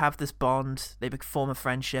have this bond, they form a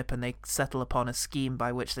friendship, and they settle upon a scheme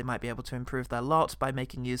by which they might be able to improve their lot by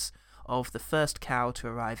making use of the first cow to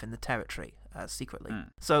arrive in the territory secretly.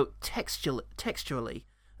 So textually,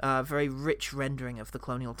 very rich rendering of the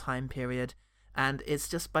colonial time period, and it's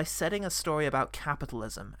just by setting a story about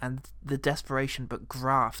capitalism and the desperation but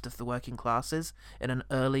graft of the working classes in an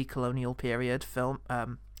early colonial period film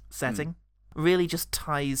setting, really just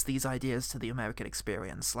ties these ideas to the American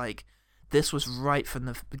experience. Like, this was right from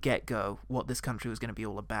the get-go what this country was going to be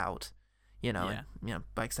all about, and,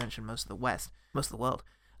 by extension, most of the world.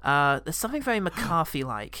 There's something very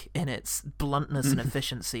McCarthy-like in its bluntness and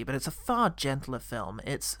efficiency, but it's a far gentler film.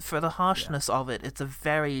 It's, for the harshness of it, it's a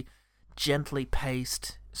very gently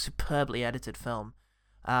paced, superbly edited film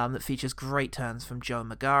that features great turns from Joe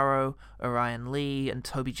Magaro, Orion Lee, and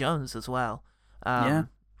Toby Jones as well. As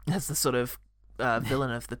the sort of villain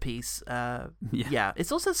of the piece.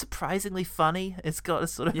 It's also surprisingly funny. It's got a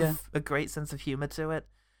sort of a great sense of humor to it.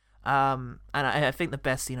 And I think the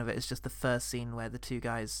best scene of it is just the first scene where the two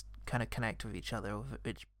guys kind of connect with each other,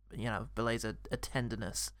 which belays a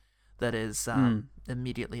tenderness that is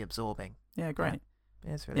immediately absorbing. Yeah, great.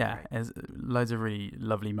 Yeah, it's really great. There's loads of really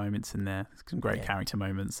lovely moments in there. Some great character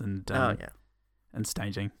moments and and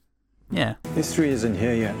staging. Yeah. History isn't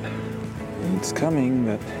here yet. It's coming,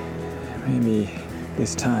 but maybe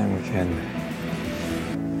this time we can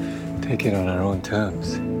take it on our own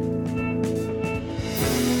terms.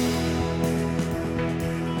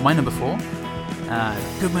 My number 4,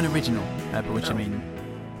 Goodman Original, by which I mean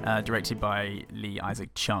directed by Lee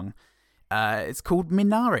Isaac Chung. It's called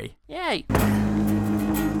Minari. Yay!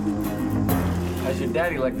 How's your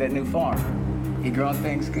daddy like that new farm? He growing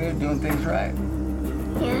things good, doing things right?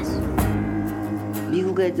 Yes.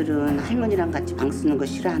 미국 애들은 할머니랑 같이 방 쓰는 거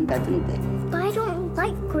싫어한다던데. But I don't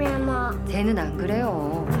like Grandma. 쟤는 안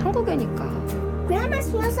그래요. 한국애니까. Grandma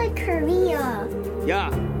smells like Korea. 야,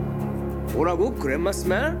 뭐라고? Grandma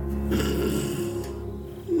smell?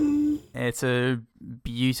 It's a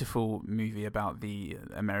beautiful movie about the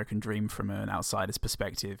American dream from an outsider's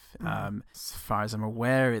perspective. As far as I'm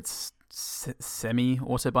aware, it's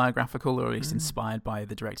semi-autobiographical, or at least inspired by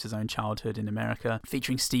the director's own childhood in America,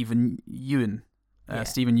 featuring Stephen Yeun.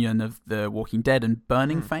 Stephen Yeun of The Walking Dead and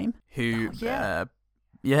Burning fame, who, the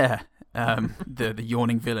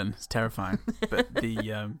yawning villain is terrifying. But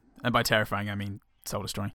and by terrifying, I mean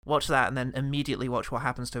soul-destroying. Watch that and then immediately watch what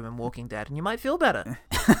happens to him in Walking Dead, and you might feel better.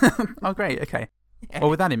 Oh, great, okay. Well,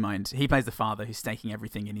 with that in mind, he plays the father who's staking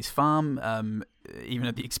everything in his farm, even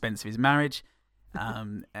at the expense of his marriage,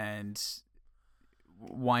 and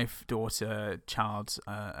wife, daughter, child,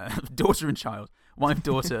 daughter and child. Wife,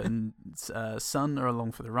 daughter, and son are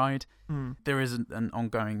along for the ride. There is the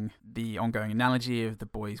ongoing analogy of the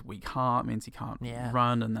boy's weak heart means he can't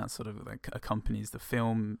run, and that sort of accompanies the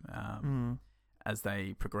film as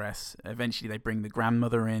they progress. Eventually, they bring the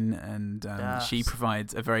grandmother in, and she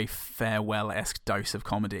provides a very Farewell-esque dose of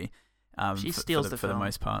comedy. She steals for film. the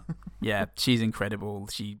most part. Yeah, she's incredible.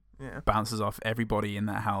 She bounces off everybody in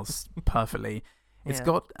that house perfectly. It's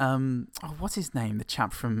got what's his name? The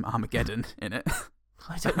chap from Armageddon in it.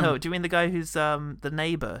 I don't know. Do you mean the guy who's the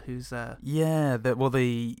neighbor? Who's the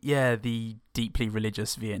deeply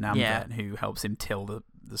religious Vietnam vet who helps him till the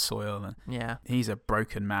soil. And he's a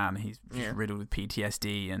broken man. He's riddled with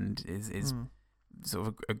PTSD and is sort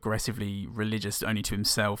of aggressively religious only to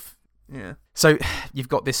himself. Yeah. So you've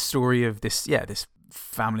got this story of this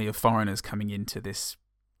family of foreigners coming into this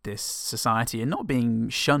society and not being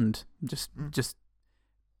shunned, just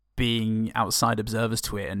being outside observers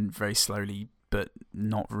to it, and very slowly but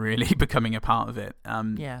not really becoming a part of it.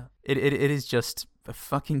 It is just a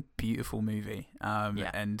fucking beautiful movie.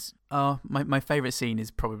 And my favorite scene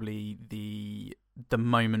is probably the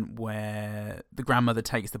moment where the grandmother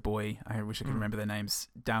takes the boy, I wish I could remember their names,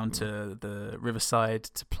 down to the riverside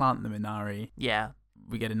to plant the Minari.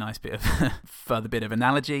 we get a nice bit of further bit of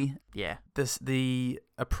analogy. Yeah. The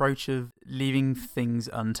approach of leaving things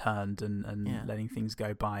unturned and letting things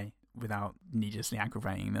go by without needlessly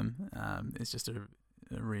aggravating them is just a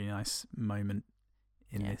really nice moment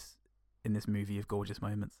in this movie of gorgeous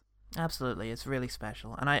moments. Absolutely, it's really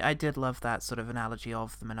special. And I did love that sort of analogy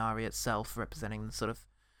of the Minari itself representing sort of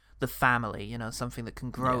the family, you know, something that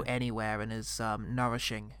can grow anywhere and is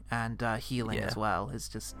nourishing and healing as well. It's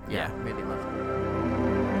just, really lovely.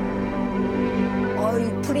 Oh,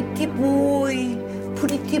 you pretty boy.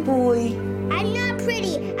 Pretty boy. I'm not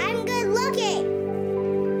pretty. I'm good looking.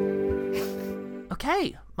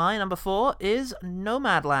 Okay, my number 4 is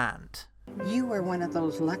Nomadland. You are one of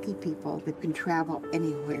those lucky people that can travel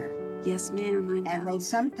anywhere. Yes, ma'am, I know. And they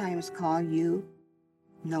sometimes call you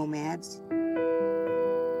nomads.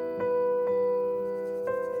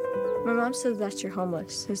 My mom says that you're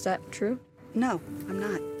homeless. Is that true? No, I'm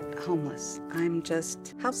not homeless. I'm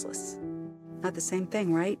just houseless. Not the same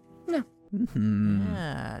thing, right? No.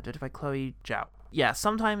 Yeah, directed by Chloe Zhao. Yeah,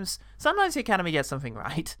 sometimes the Academy gets something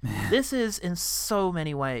right. This is, in so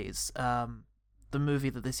many ways, the movie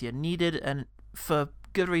that this year needed, and for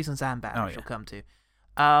good reasons and bad, which we'll come to.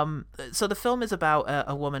 So the film is about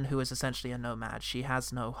a woman who is essentially a nomad. She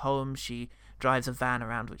has no home. She drives a van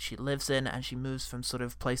around which she lives in, and she moves from sort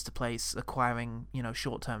of place to place, acquiring, you know,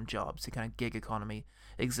 short-term jobs, a kind of gig economy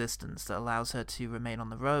existence that allows her to remain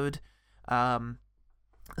on the road,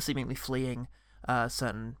 seemingly fleeing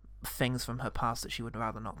certain things from her past that she would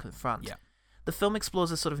rather not confront. Yeah. The film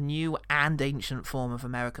explores a sort of new and ancient form of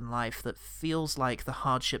American life that feels like the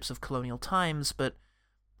hardships of colonial times, but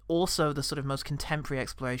also the sort of most contemporary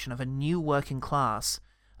exploration of a new working class,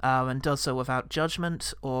 and does so without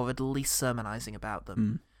judgment or at least sermonizing about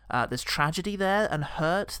them. There's tragedy there and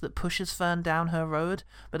hurt that pushes Fern down her road,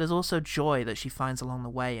 but there's also joy that she finds along the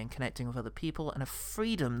way in connecting with other people, and a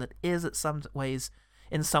freedom that is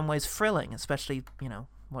in some ways thrilling, especially, you know,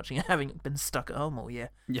 watching it having been stuck at home all year.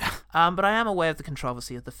 Yeah. But I am aware of the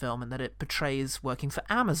controversy of the film and that it portrays working for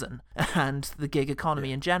Amazon and the gig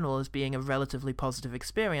economy in general as being a relatively positive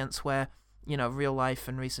experience where, you know, real life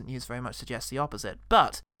and recent news very much suggests the opposite.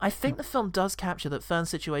 But I think the film does capture that Fern's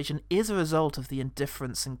situation is a result of the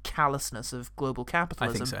indifference and callousness of global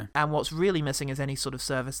capitalism. I think so. And what's really missing is any sort of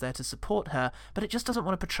service there to support her, but it just doesn't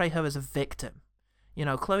want to portray her as a victim. You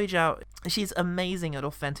know, Chloe Zhao, she's amazing at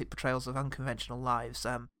authentic portrayals of unconventional lives.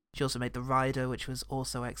 She also made The Rider, which was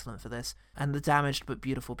also excellent for this, and the damaged but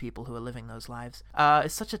beautiful people who are living those lives.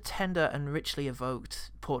 It's such a tender and richly evoked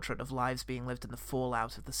portrait of lives being lived in the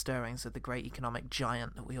fallout of the stirrings of the great economic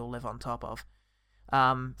giant that we all live on top of.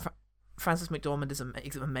 Frances McDormand is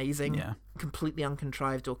amazing, completely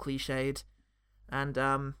uncontrived or cliched, and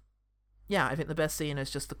I think the best scene is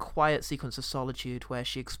just the quiet sequence of solitude where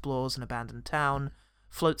she explores an abandoned town,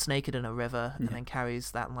 floats naked in a river, and then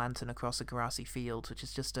carries that lantern across a grassy field, which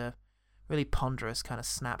is just a really ponderous kind of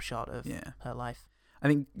snapshot of her life. I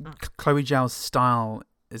think Chloe Zhao's style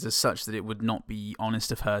is as such that it would not be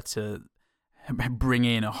honest of her to bring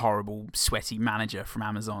in a horrible, sweaty manager from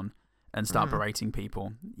Amazon and start berating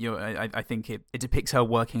people. I think it depicts her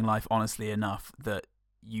working life honestly enough that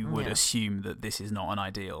you would assume that this is not an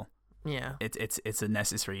ideal. Yeah, it's a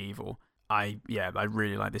necessary evil. I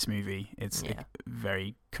really like this movie. It's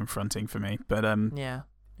very confronting for me, but it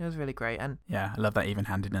was really great, and I love that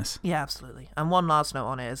even-handedness. Yeah, absolutely. And one last note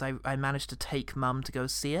on it is I managed to take Mum to go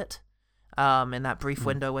see it, in that brief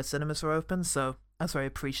window where cinemas were open. So I was very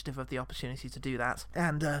appreciative of the opportunity to do that,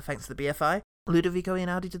 and thanks to the BFI. Ludovico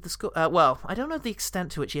Einaudi did the score. Well, I don't know the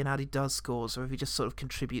extent to which Einaudi does scores, or if he just sort of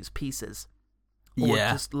contributes pieces, or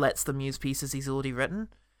just lets them use pieces he's already written.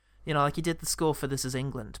 You know, like he did the score for This Is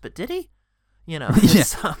England, but did he? You know,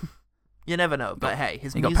 you never know. But hey,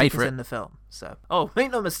 his music is in the film, so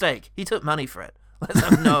make no mistake, he took money for it. Let's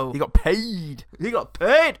have no. He got paid.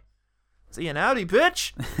 It's Einaudi,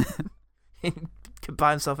 bitch. He could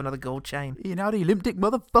buy himself another gold chain. Einaudi, limp dick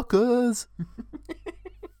motherfuckers.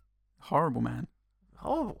 Horrible man.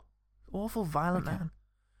 Horrible, awful, violent man.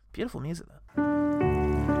 Beautiful music though.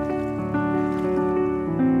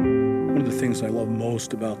 One of the things I love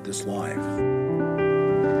most about this life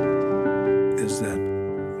is that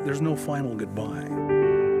there's no final goodbye.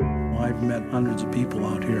 I've met hundreds of people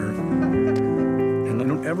out here, and I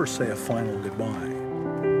don't ever say a final goodbye.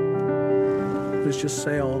 Let's just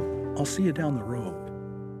say I'll see you down the road.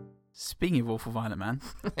 Speaking of awful violent man,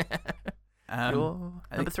 your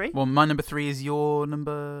number 3? Well, my number 3 is your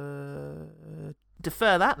number.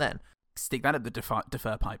 Defer that then. Stick that at the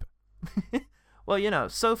defer pipe. Well, you know,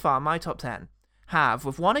 so far my top 10 have,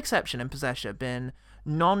 with one exception in Possession, been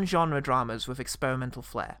non-genre dramas with experimental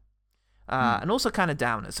flair. And also kind of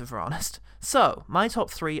downers, if we're honest. So, my top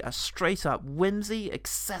 3 are straight up whimsy,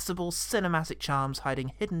 accessible, cinematic charms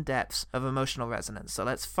hiding hidden depths of emotional resonance. So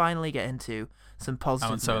let's finally get into some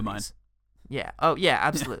positive and so am movies. Yeah. Oh, yeah,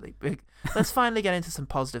 absolutely. Let's finally get into some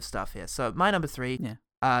positive stuff here. So, my number 3,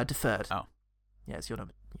 Deferred. Oh. Yeah, it's your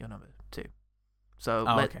number 2.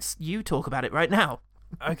 So, you talk about it right now.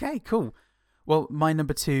 Okay, cool. Well, my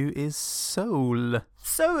number 2 is Soul.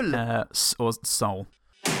 Soul. Or Soul.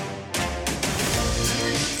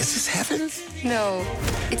 Is this heaven? No,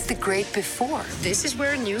 it's the great before. This is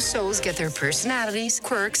where new souls get their personalities,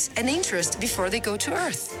 quirks, and interests before they go to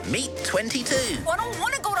Earth. Meet 22. I don't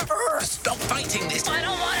want to go to Earth. Stop fighting this. I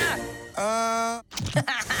don't want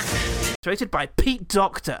to. Directed by Pete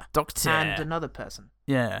Docter. Docter. And another person.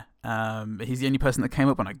 Yeah. He's the only person that came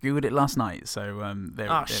up when I Googled it last night. So there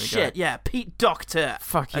we go. Yeah, Pete Docter.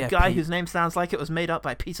 Fuck yeah, a guy Pete. whose name sounds like it was made up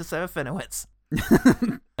by Peter Serafinowicz.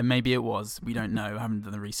 And maybe it was. We don't know. I haven't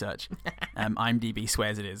done the research. IMDb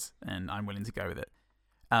swears it is, and I'm willing to go with it.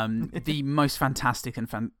 The most fantastic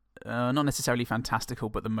and not necessarily fantastical,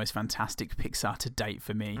 but the most fantastic Pixar to date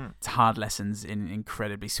for me. It's hard lessons in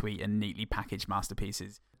incredibly sweet and neatly packaged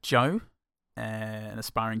masterpieces. Joe, an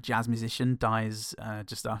aspiring jazz musician, dies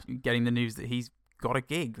just after getting the news that he's got a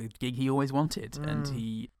gig, the gig he always wanted, and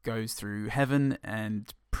he goes through heaven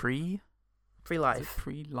and pre-life,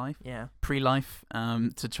 yeah, pre-life,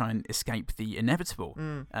 to try and escape the inevitable.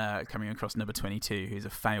 Coming across number 22, who's a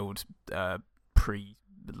failed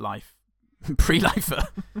pre-lifer,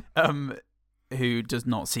 who does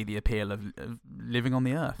not see the appeal of living on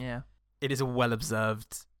the earth. Yeah, it is a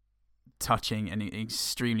well-observed, touching, and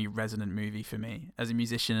extremely resonant movie for me as a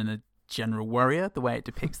musician and a general warrior. The way it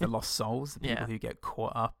depicts the lost souls, the people who get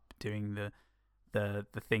caught up doing the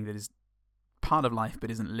thing that is part of life but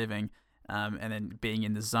isn't living. And then being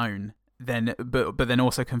in the zone, but then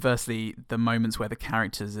also conversely, the moments where the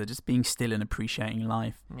characters are just being still and appreciating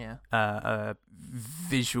life. Yeah.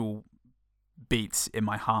 Visual beats in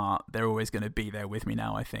my heart, they're always going to be there with me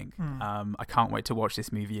now, I think. I can't wait to watch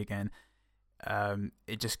this movie again.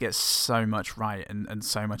 It just gets so much right, and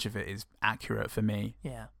so much of it is accurate for me.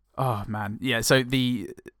 Yeah. Oh, man. Yeah, so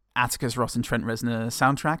the Atticus Ross and Trent Reznor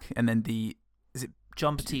soundtrack, and then is it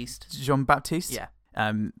John Baptiste? John Baptiste? Yeah.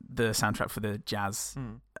 The soundtrack for the jazz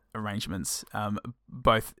arrangements,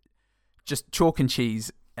 both just chalk and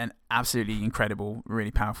cheese and absolutely incredible, really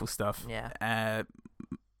powerful stuff. Yeah.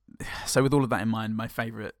 So with all of that in mind, my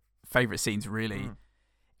favorite scenes really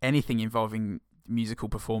anything involving musical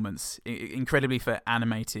performance, incredibly for an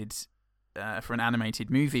animated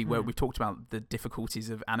movie where we talked about the difficulties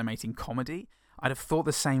of animating comedy. I'd have thought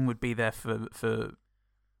the same would be there for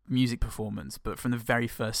music performance, but from the very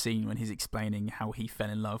first scene when he's explaining how he fell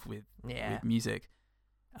in love with music,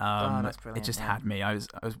 that's brilliant, it just had me. I was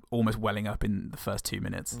almost welling up in the first 2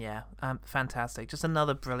 minutes. Yeah, fantastic. Just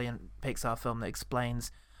another brilliant Pixar film that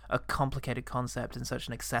explains a complicated concept in such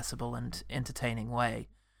an accessible and entertaining way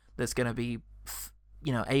that's going to be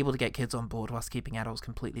able to get kids on board whilst keeping adults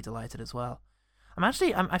completely delighted as well. I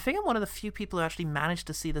think I'm one of the few people who actually managed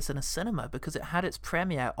to see this in a cinema, because it had its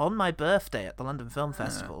premiere on my birthday at the London Film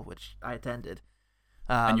Festival, which I attended.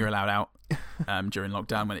 And you're allowed out during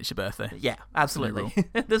lockdown when it's your birthday. Yeah, absolutely.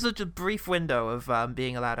 There's such a brief window of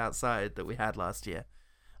being allowed outside that we had last year.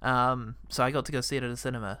 So I got to go see it at a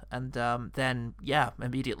cinema, and then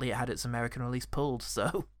immediately it had its American release pulled,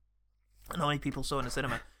 so not many people saw it in a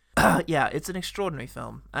cinema. Yeah, it's an extraordinary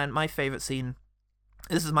film, and my favourite scene,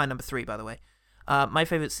 this is my number 3 by the way, my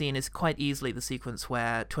favourite scene is quite easily the sequence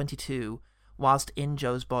where 22, whilst in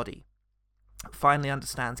Joe's body, finally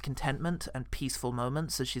understands contentment and peaceful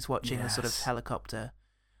moments as she's watching the sort of helicopter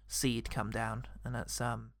seed come down, and that's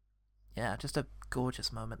just a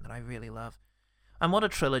gorgeous moment that I really love. And what a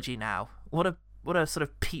trilogy now! What a sort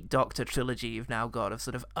of Pete Docter trilogy you've now got of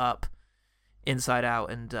sort of Up, Inside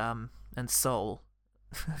Out, and Soul.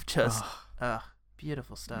 Just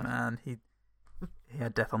beautiful stuff. Man, he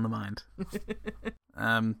had death on the mind.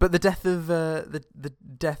 But the death of the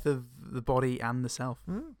death of the body and the self.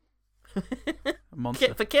 A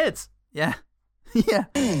monster for kids. Yeah. Yeah.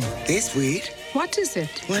 This weird. What is it?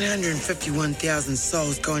 151,000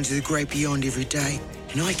 souls go into the great beyond every day,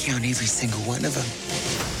 and I count every single one of them.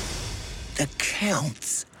 The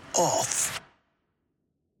count's off.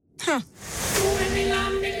 Huh.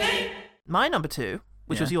 My number 2,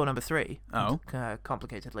 which was your number 3,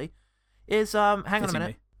 complicatedly, is hang on a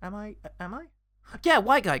minute. Am I? Yeah,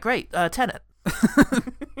 white guy, great. Tenet.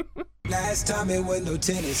 Last time it was no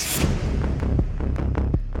tennis.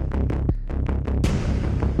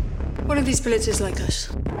 One of these bullets is like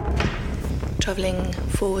us, travelling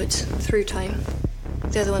forwards through time.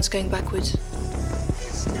 The other one's going backwards.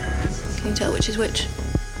 Can you tell which is which?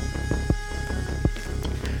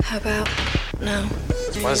 How about now?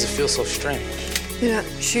 Why does it feel so strange? You're not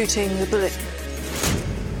shooting the bullet.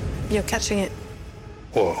 You're catching it.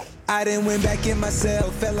 Whoa. I didn't win back in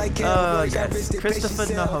myself, felt like yes,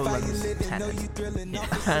 Christopher Nolan's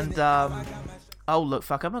Tenet. And oh look,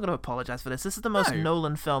 fuck, I'm not going to apologize for this. This is the most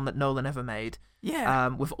Nolan film that Nolan ever made. Yeah.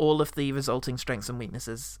 With all of the resulting strengths and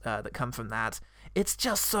weaknesses that come from that. It's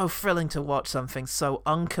just so thrilling to watch something so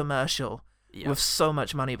uncommercial with so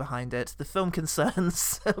much money behind it. The film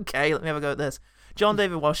concerns... Okay, let me have a go at this. John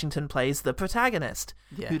David Washington plays the protagonist,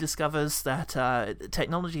 who discovers that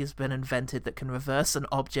technology has been invented that can reverse an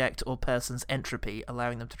object or person's entropy,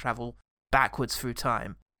 allowing them to travel backwards through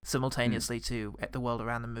time, simultaneously to the world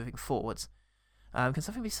around them moving forwards. Can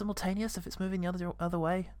something be simultaneous if it's moving the other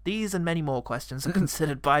way? These and many more questions are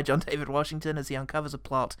considered by John David Washington as he uncovers a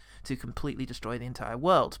plot to completely destroy the entire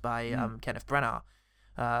world by Kenneth Branagh,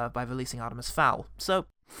 by releasing Artemis Fowl. So,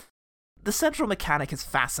 the central mechanic is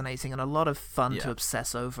fascinating and a lot of fun to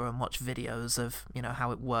obsess over and watch videos of,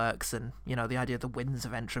 how it works, and, the idea of the winds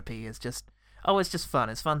of entropy is just... Oh, it's just fun.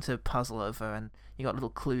 It's fun to puzzle over, and you got little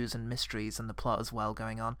clues and mysteries and the plot as well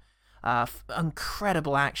going on.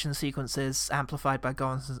 Incredible action sequences amplified by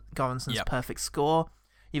Göransson's perfect score.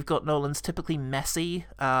 You've got Nolan's typically messy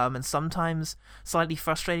and sometimes slightly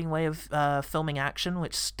frustrating way of filming action,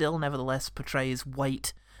 which still nevertheless portrays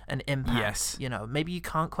weight and impact. Yes. Maybe you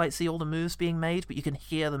can't quite see all the moves being made, but you can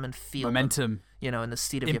hear them and feel momentum. Them, in the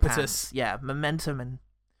seat of impetus. your pants. Yeah, momentum and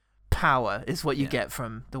power is what you get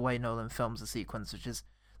from the way Nolan films a sequence, which is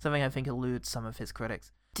something I think eludes some of his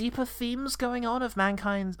critics. Deeper themes going on of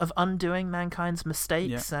undoing mankind's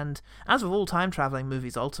mistakes, and as with all time-traveling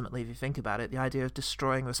movies, ultimately, if you think about it, the idea of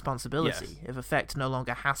destroying responsibility. If effect no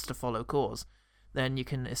longer has to follow cause, then you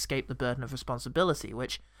can escape the burden of responsibility,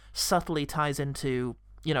 which subtly ties into,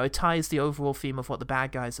 it ties the overall theme of what the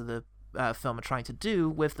bad guys of the film are trying to do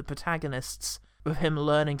with the protagonists, with him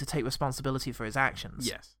learning to take responsibility for his actions.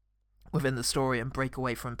 Yes. Within the story and break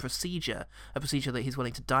away from a procedure that he's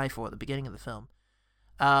willing to die for at the beginning of the film.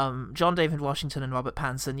 John David Washington and Robert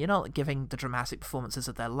Pattinson, you're not giving the dramatic performances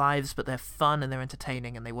of their lives, but they're fun and they're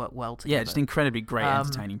entertaining and they work well together. Yeah, just incredibly great,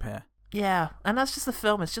 entertaining pair. Yeah, and that's just the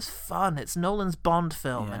film. It's just fun. It's Nolan's Bond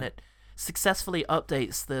film, and it successfully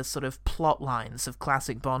updates the sort of plot lines of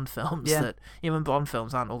classic Bond films that even Bond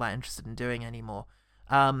films aren't all that interested in doing anymore.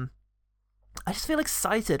 I just feel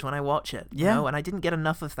excited when I watch it, and I didn't get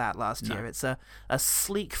enough of that last year. It's a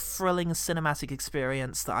sleek, thrilling cinematic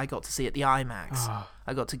experience that I got to see at the IMAX.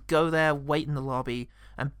 I got to go there, wait in the lobby,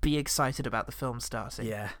 and be excited about the film starting.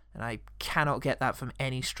 Yeah. And I cannot get that from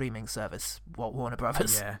any streaming service, Warner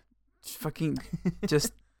Brothers. Yeah.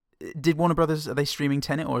 Did Warner Brothers, are they streaming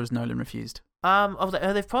Tenet, or has Nolan refused?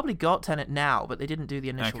 They've probably got Tenet now, but they didn't do the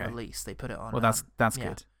initial release. They put it on. Well, that's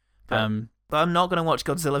good. But I'm not going to watch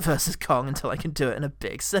Godzilla vs. Kong until I can do it in a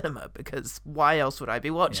big cinema, because why else would I be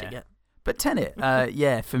watching it? But Tenet,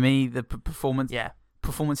 for me, the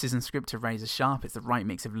performances and script are razor sharp. It's the right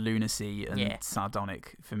mix of lunacy and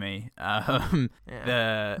sardonic for me.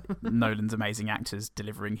 Nolan's amazing actors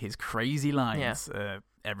delivering his crazy lines,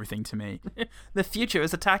 everything to me. The future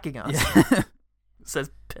is attacking us.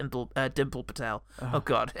 Says Dimple Patel. Oh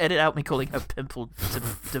God, edit out me calling her Pimple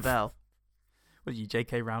DeVell. What are you,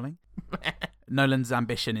 J.K. Rowling? Nolan's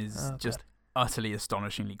ambition is just utterly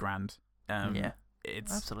astonishingly grand.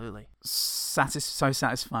 It's absolutely so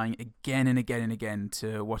satisfying again and again and again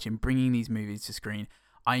to watch him bringing these movies to screen.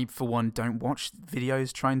 I, for one, don't watch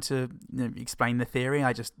videos trying to explain the theory.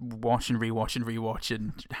 I just watch and rewatch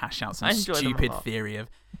and hash out some stupid theory of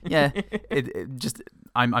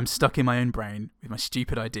I'm stuck in my own brain with my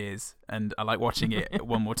stupid ideas, and I like watching it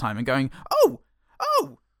one more time and going, oh,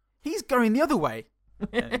 he's going the other way.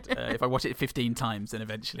 And if I watch it 15 times, then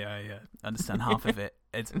eventually I understand half of it.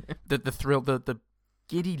 It's the thrill, the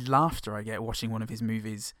giddy laughter I get watching one of his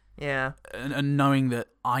movies. Yeah. And knowing that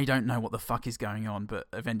I don't know what the fuck is going on, but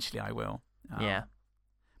eventually I will.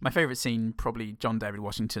 My favourite scene, probably John David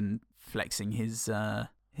Washington flexing his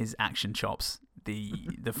action chops.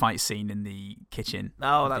 The fight scene in the kitchen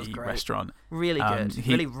of the restaurant. Really good.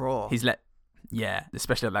 Really raw.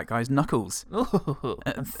 Especially at that guy's knuckles. Ooh,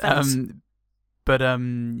 and face.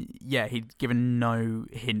 He'd given no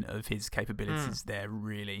hint of his capabilities there,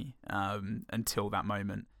 really, until that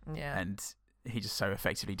moment. Yeah. And he just so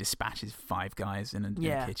effectively dispatches 5 guys in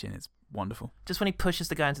a kitchen. It's wonderful. Just when he pushes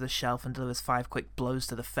the guy into the shelf and delivers 5 quick blows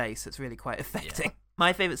to the face, it's really quite affecting. Yeah.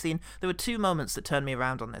 My favourite scene, there were 2 moments that turned me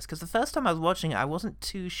around on this, because the first time I was watching it, I wasn't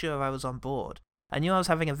too sure I was on board. I knew I was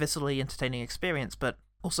having a viscerally entertaining experience, but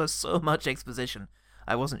also so much exposition.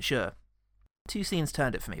 I wasn't sure. 2 scenes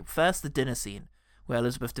turned it for me. First, the dinner scene, where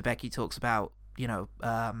Elizabeth Debicki talks about,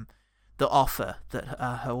 the offer that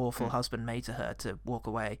her awful husband made to her to walk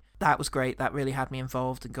away. That was great. That really had me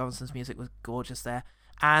involved, and Goranson's music was gorgeous there.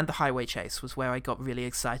 And the highway chase was where I got really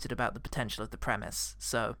excited about the potential of the premise.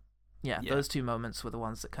 So, yeah, those 2 moments were the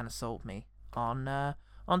ones that kind of sold me on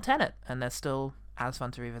Tenet, and they're still as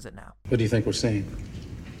fun to revisit now. What do you think we're seeing?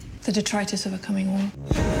 The detritus of a coming war.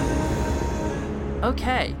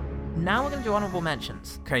 Okay, now we're going to do honourable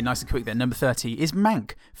mentions. Okay, nice and quick then. Number 30 is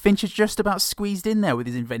Mank. Finch is just about squeezed in there with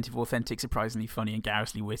his inventive, authentic, surprisingly funny and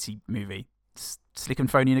garrulously witty movie. Slick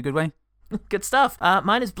and phony in a good way. Good stuff.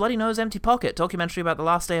 Mine is Bloody Nose, Empty Pocket, documentary about the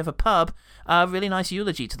last day of a pub. Really nice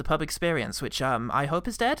eulogy to the pub experience, which I hope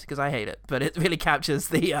is dead, because I hate it. But it really captures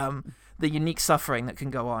the unique suffering that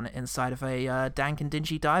can go on inside of a dank and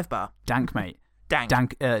dingy dive bar. Dank, mate.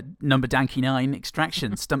 Dank. Number Danky 9,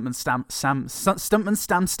 Extraction, Stuntman Stam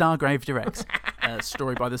Stargrave directs.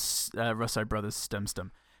 Story by the Russo brothers,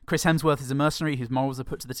 Stum. Chris Hemsworth is a mercenary whose morals are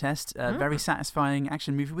put to the test. Very satisfying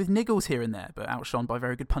action movie with niggles here and there, but outshone by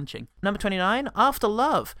very good punching. Number 29, After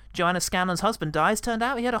Love. Joanna Scanlon's husband dies. Turned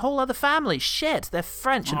out he had a whole other family. Shit, they're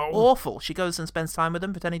French and awful. She goes and spends time with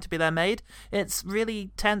them, pretending to be their maid. It's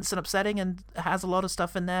really tense and upsetting, and has a lot of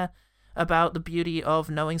stuff in there about the beauty of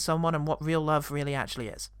knowing someone and what real love really actually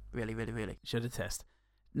is. Really, really, really. Should attest.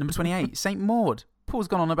 Number 28, St. Maud. Paul's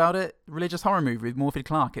gone on about it. Religious horror movie with Morphy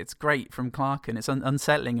Clark. It's great from Clark, and it's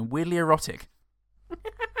unsettling and weirdly erotic.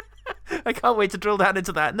 I can't wait to drill down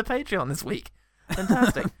into that in the Patreon this week.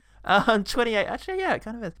 Fantastic. 28, actually, yeah, it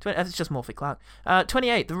kind of is. It's just Morphy Clark.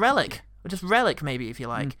 28, The Relic. Or just Relic, maybe, if you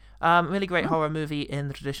like. Really great horror movie in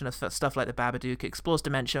the tradition of stuff like The Babadook. It explores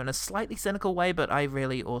dementia in a slightly cynical way, but I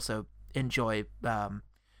really also enjoy...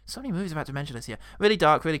 so many movies about dementia this year. Really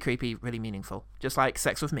dark, really creepy, really meaningful. Just like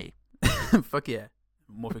Sex with Me. Fuck yeah.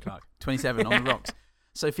 Morphy Clark. 27, On the Rocks.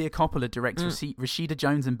 Sophia Coppola directs Rashida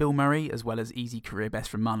Jones and Bill Murray, as well as easy career best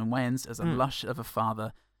from Marlon Wayans, as a lush of a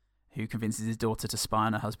father who convinces his daughter to spy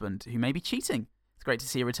on her husband, who may be cheating. It's great to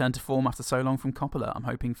see a return to form after so long from Coppola. I'm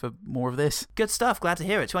hoping for more of this. Good stuff. Glad to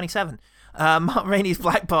hear it. 27. Mark Rainey's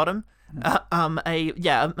Black Bottom.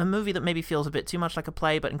 A movie that maybe feels a bit too much like a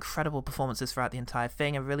play, but incredible performances throughout the entire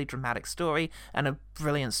thing. A really dramatic story, and a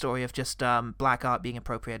brilliant story of just black art being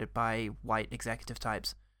appropriated by white executive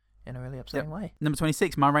types in a really upsetting way. Number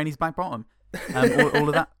 26, Ma Rainey's Black Bottom. All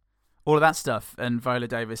of that stuff, and Viola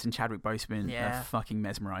Davis and Chadwick Boseman are fucking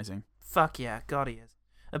mesmerising. Fuck yeah, God he is.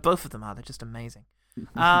 Both of them are. They're just amazing.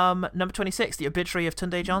 Number 26, The Obituary of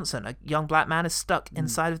Tunde Johnson. A young black man is stuck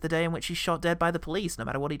inside of the day in which he's shot dead by the police, no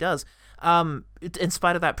matter what he does. In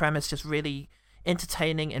spite of that premise, just really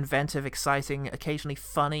entertaining, inventive, exciting, occasionally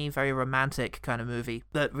funny, very romantic kind of movie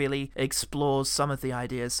that really explores some of the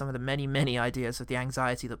ideas, some of the many, many ideas of the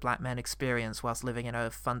anxiety that black men experience whilst living in a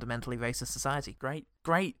fundamentally racist society. Great.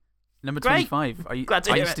 Number 25. Glad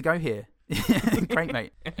to hear to go here. Great,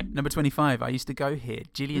 mate. Number 25, I used to go here.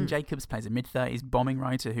 Gillian Jacobs plays a mid-30s bombing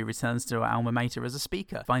writer who returns to her alma mater as a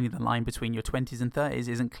speaker. Finding the line between your 20s and 30s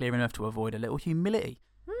isn't clear enough to avoid a little humility.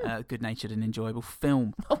 Good-natured and enjoyable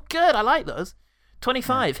film. Oh, good. I like those.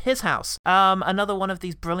 25, His House. Another one of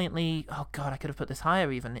these brilliantly... Oh, God, I could have put this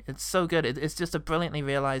higher even. It's so good. It's just a brilliantly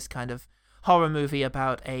realised kind of horror movie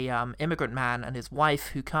about a immigrant man and his wife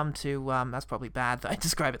who come to... that's probably bad that I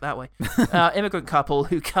describe it that way. Immigrant couple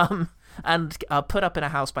who come... and put up in a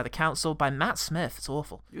house by the council by Matt Smith. It's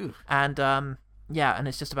awful. Ooh. And and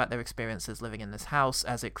it's just about their experiences living in this house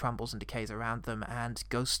as it crumbles and decays around them, and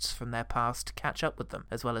ghosts from their past catch up with them,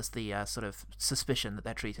 as well as the sort of suspicion that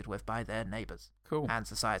they're treated with by their neighbours. Cool. And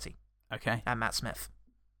society. Okay. And Matt Smith.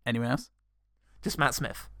 Anyone else? Just Matt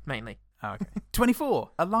Smith, mainly. Oh, okay.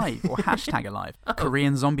 24, Alive, or #Alive.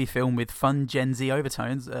 Korean zombie film with fun Gen Z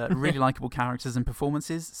overtones, really likeable characters and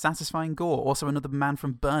performances, satisfying gore. Also, another man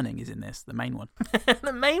from Burning is in this, the main one.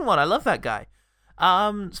 The main one, I love that guy.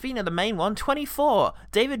 Speaking of the main one, 24,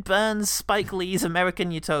 David Byrne's Spike Lee's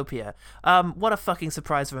American Utopia. What a fucking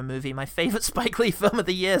surprise of a movie. My favourite Spike Lee film of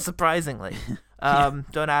the year, surprisingly. Don't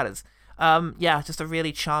add us. Just a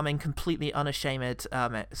really charming, completely unashamed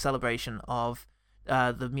celebration of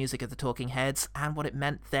the music of the Talking Heads and what it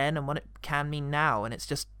meant then and what it can mean now. And it's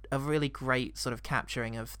just a really great sort of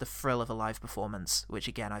capturing of the thrill of a live performance, which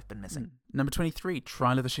again I've been missing. Number 23,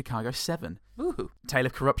 Trial of the Chicago 7. Ooh. Tale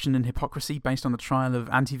of corruption and hypocrisy based on the trial of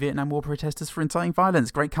anti-Vietnam War protesters for inciting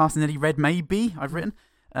violence. Great casting. Eddie Redmaybe, I've written.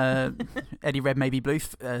 Eddie Redmaybe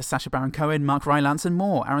Bluth, Sacha Baron Cohen, Mark Rylance and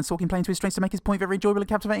more. Aaron Sorkin playing to his strengths to make his point. Very enjoyable and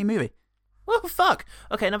captivating movie. Oh, fuck.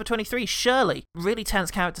 Okay, number 23, Shirley. Really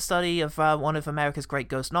tense character study of one of America's great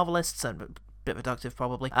ghost novelists and bit reductive,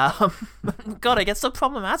 probably. God, I get so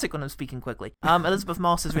problematic when I'm speaking quickly. Elizabeth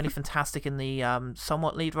Moss is really fantastic in the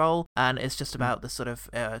somewhat lead role, and it's just about the sort of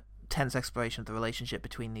tense exploration of the relationship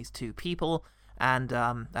between these two people. And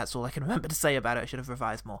that's all I can remember to say about it. I should have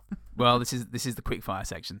revised more. Well, this is the quickfire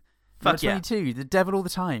section. Fuck Number 22, The Devil All the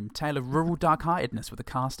Time, tale of rural dark-heartedness with a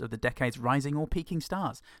cast of the decade's rising or peaking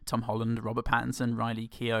stars. Tom Holland, Robert Pattinson, Riley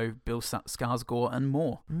Keough, Bill Skarsgård, and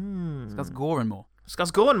more. Skarsgård and more.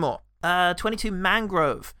 Skarsgård and more. 22,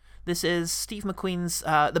 Mangrove. This is Steve McQueen's,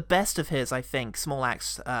 the best of his, I think, small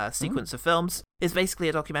acts sequence of films. It's basically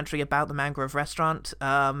a documentary about the Mangrove restaurant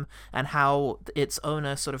and how its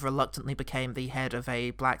owner sort of reluctantly became the head of a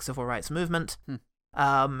black civil rights movement.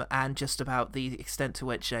 And just about the extent to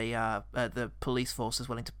which the police force is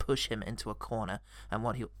willing to push him into a corner and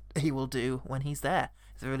what he will do when he's there.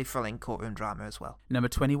 It's a really thrilling courtroom drama as well. Number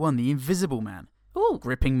 21, The Invisible Man. Ooh.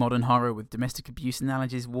 Gripping modern horror with domestic abuse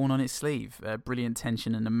analogies worn on its sleeve. Brilliant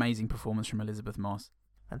tension and amazing performance from Elizabeth Moss.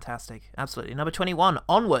 Fantastic. Absolutely. Number 21,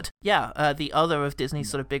 Onward. Yeah, the other of Disney's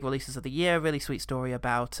sort of big releases of the year. Really sweet story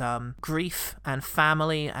about grief and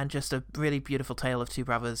family and just a really beautiful tale of two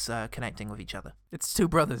brothers connecting with each other. It's two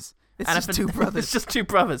brothers. It's just two brothers. It's just two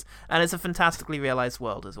brothers. And it's a fantastically realised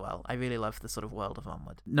world as well. I really love the sort of world of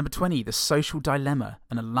Onward. Number 20, The Social Dilemma,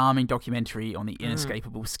 an alarming documentary on the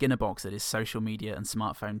inescapable Skinner box that is social media and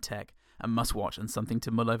smartphone tech. A must-watch and something to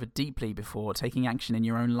mull over deeply before taking action in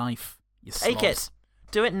your own life. Take it.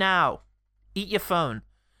 Do it now. Eat your phone.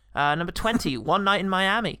 Number 20, One Night in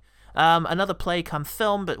Miami. Another play come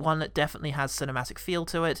film, but one that definitely has cinematic feel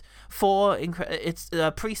to it.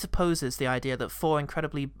 It presupposes the idea that four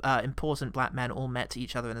incredibly important black men all met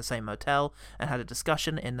each other in the same motel and had a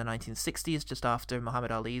discussion in the 1960s, just after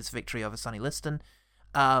Muhammad Ali's victory over Sonny Liston.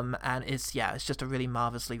 And it's just a really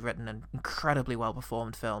marvelously written and incredibly well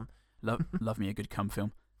performed film. Love me a good cum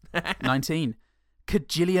film. 19.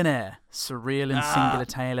 Kajillionaire, surreal and singular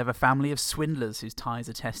tale of a family of swindlers whose ties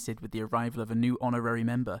are tested with the arrival of a new honorary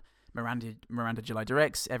member. Miranda July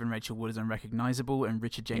directs, Evan Rachel Wood is unrecognisable, and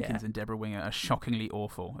Richard Jenkins and Deborah Winger are shockingly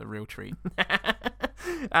awful. A real treat.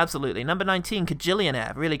 Absolutely. Number 19,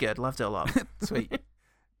 Kajillionaire, really good. Loved it a lot. Sweet.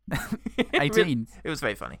 18. It was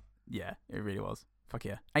very funny. Yeah, it really was. Fuck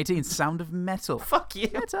yeah. 18, Sound of Metal. Fuck you.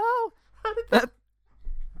 Metal. How did that...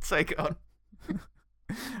 Take it on.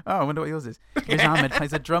 Oh, I wonder what yours is. Riz Ahmed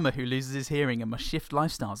plays a drummer who loses his hearing and must shift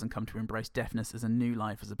lifestyles and come to embrace deafness as a new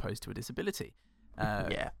life as opposed to a disability.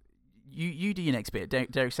 You do your next bit.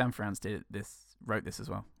 Derek Sanfranz wrote this as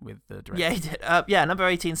well with the director. Yeah, he did. Number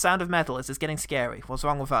 18, Sound of Metal. This is getting scary. What's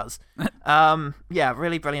wrong with us?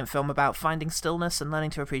 Really brilliant film about finding stillness and learning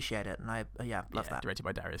to appreciate it. And I love that. Directed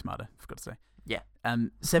by Darius Marder, forgot to say. Yeah.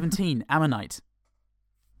 17, Ammonite.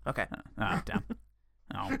 Okay. Damn.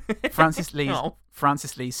 Oh.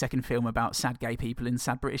 Francis Lee's second film about sad gay people in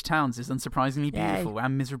sad British towns is unsurprisingly beautiful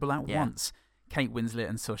and miserable at once. Kate Winslet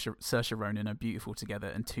and Saoirse Ronan are beautiful together,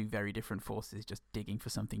 and two very different forces just digging for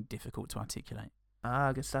something difficult to articulate.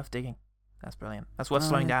 Good stuff, digging. That's brilliant. That's worth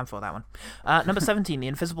slowing down for, that one. Number 17, The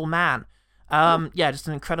Invisible Man. Just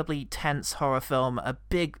an incredibly tense horror film.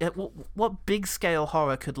 What big scale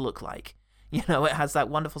horror could look like. You know, it has that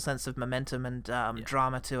wonderful sense of momentum and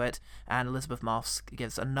drama to it, and Elizabeth Moss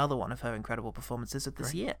gives another one of her incredible performances of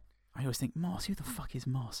this year. I always think, Moss, who the fuck is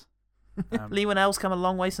Moss? Lee Winnell's come a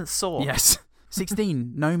long way since Saw. Yes.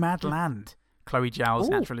 16, Nomad Land. Chloe Zhao's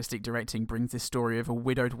naturalistic directing brings this story of a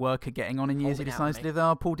widowed worker getting on in years who decides to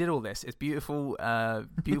live. Paul did all this. It's beautiful,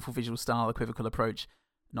 beautiful visual style, equivocal approach,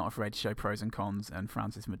 not afraid to show pros and cons, and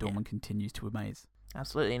Frances McDormand continues to amaze.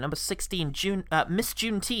 Absolutely. Number 16, Miss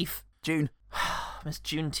Juneteenth. Miss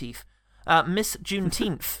Juneteenth. Miss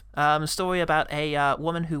Juneteenth. Story about a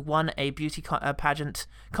woman who won a beauty pageant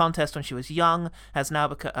contest when she was young, has now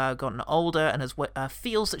gotten older, and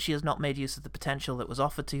feels that she has not made use of the potential that was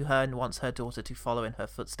offered to her, and wants her daughter to follow in her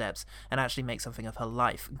footsteps and actually make something of her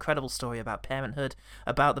life. Incredible story about parenthood,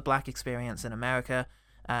 about the black experience in America,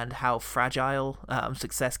 and how fragile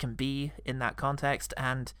success can be in that context.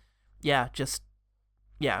 And a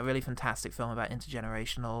really fantastic film about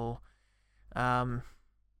intergenerational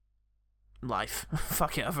life.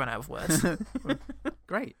 Fuck it, I've run out of words.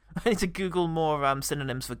 Great. I need to Google more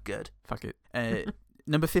synonyms for good. Fuck it.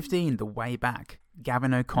 Number 15, The Way Back.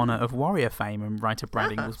 Gavin O'Connor of Warrior fame and writer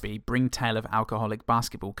Brad Inglesby bring tale of alcoholic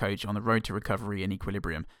basketball coach on the road to recovery and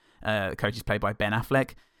equilibrium. The coach is played by Ben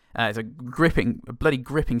Affleck. It's a bloody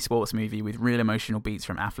gripping sports movie with real emotional beats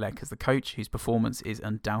from Affleck as the coach, whose performance is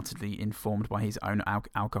undoubtedly informed by his own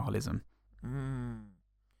alcoholism.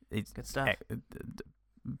 It's good stuff.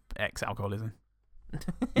 Ex-alcoholism.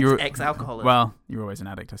 Ex-alcoholism. Well, you're always an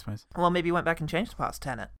addict, I suppose. Well, maybe you went back and changed the past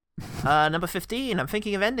Tenet. Number 15, I'm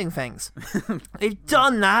thinking of ending things. They've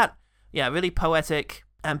done that. Yeah, really poetic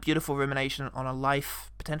and beautiful rumination on a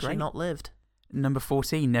life potentially not lived. Number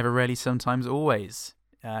 14, Never, Rarely, Sometimes, Always.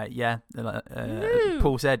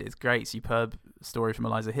 Paul said it's great, superb story from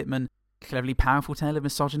Eliza Hittman. Cleverly powerful tale of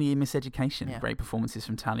misogyny and miseducation. Yeah. Great performances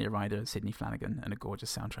from Talia Ryder and Sidney Flanagan, and a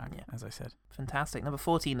gorgeous soundtrack, as I said. Fantastic. Number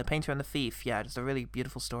 14, The Painter and the Thief. Yeah, just a really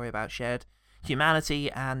beautiful story about shared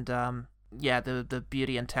humanity and, the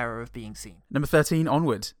beauty and terror of being seen. Number 13,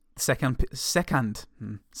 Onward. The second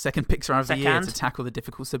Pixar of the year to tackle the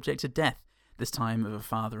difficult subject of death, this time of a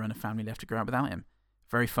father and a family left to grow up without him.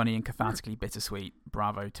 Very funny and cathartically bittersweet.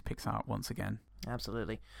 Bravo to Pixar once again.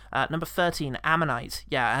 Absolutely. Number 13, Ammonite.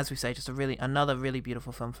 Yeah, as we say, just another really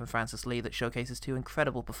beautiful film from Francis Lee that showcases two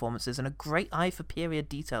incredible performances and a great eye for period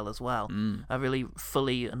detail as well. A really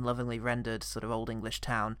fully and lovingly rendered sort of Old English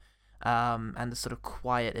town, and the sort of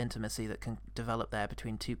quiet intimacy that can develop there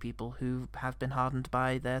between two people who have been hardened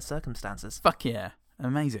by their circumstances. Fuck yeah.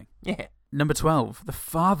 Amazing. Yeah. Number 12, The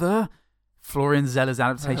Father. Florian Zeller's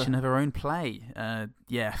adaptation of her own play.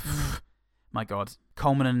 My God.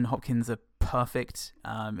 Coleman and Hopkins are perfect.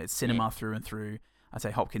 It's cinema through and through. I'd say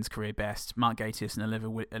Hopkins' career best. Mark Gatiss and Olivia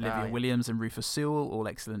Williams and Rufus Sewell, all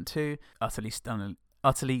excellent too. Utterly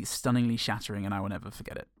stunningly shattering, and I will never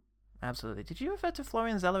forget it. Absolutely. Did you refer to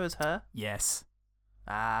Florian Zeller as her? Yes.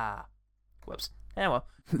 Whoops. Yeah, well.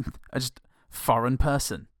 Just foreign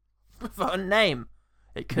person. Foreign name.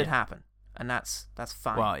 It could happen. And that's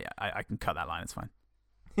fine. Well, yeah, I can cut that line. It's fine.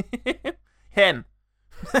 Him.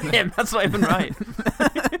 That's not even right.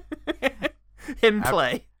 Him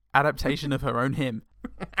play. Adaptation of her own hymn.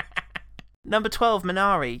 Number 12,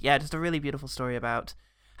 Minari. Yeah, just a really beautiful story about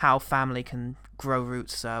how family can grow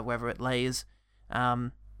roots wherever it lays.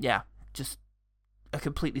 Just a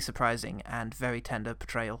completely surprising and very tender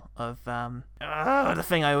portrayal of the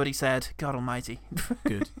thing I already said. God almighty.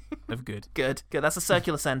 Good. Good. That's a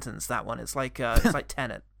circular sentence, that one. It's like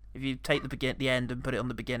Tenet. If you take the end and put it on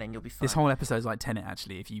the beginning, you'll be fine. This whole episode's like Tenet,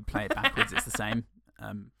 actually. If you play it backwards, it's the same.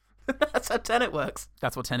 That's how Tenet works.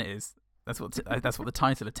 That's what Tenet is. That's what the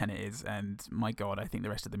title of Tenet is, and my God, I think the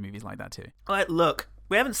rest of the movie's like that too. All right, look,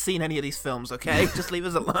 we haven't seen any of these films, okay? Just leave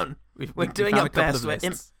us alone. We're doing our best.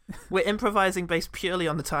 We're improvising based purely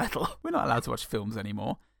on the title. We're not allowed to watch films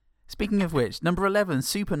anymore. Speaking of which, number 11,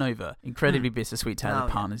 Supernova. Incredibly bittersweet tale of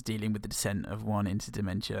partners dealing with the descent of one into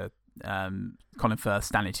dementia. Colin Firth,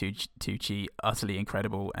 Stanley Tucci, utterly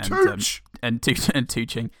incredible, and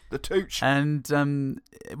Tucci, the Tooch, and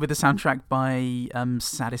with a soundtrack by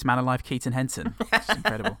saddest man alive, Keaton Henson. It's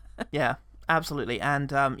incredible. Yeah, absolutely.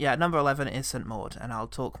 And number 11 is St. Maud, and I'll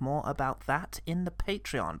talk more about that in the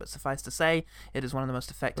Patreon. But suffice to say, it is one of the most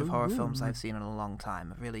effective horror films I've seen in a long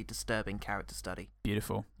time. A really disturbing character study.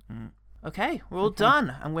 Beautiful. Okay, we're all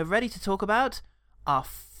done, and we're ready to talk about our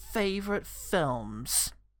favourite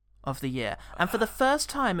films of the year. And for the first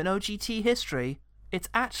time in OGT history, it's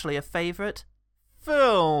actually a favourite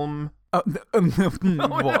film. What?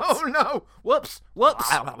 No. Whoops.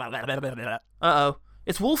 Uh-oh.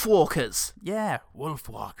 It's Wolfwalkers. Yeah,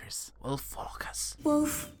 Wolfwalkers.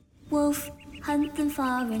 Wolf, hunt them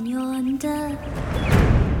far and yonder.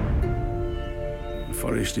 The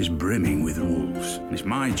forest is brimming with wolves. It's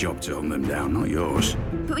my job to hunt them down, not yours.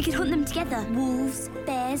 But we could hunt them together. Wolves,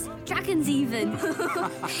 bears, dragons even.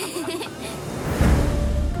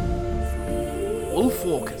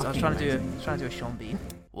 Wolfwalkers. I was trying to do a Sean Bean.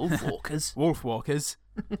 Wolfwalkers. Wolfwalkers.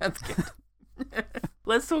 That's good.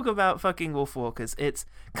 Let's talk about fucking Wolfwalkers. It's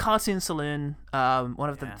Cartoon Saloon, one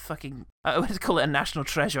of the fucking... I would call it a national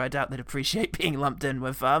treasure. I doubt they'd appreciate being lumped in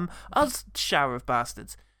with us shower of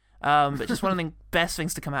bastards. But just one of the best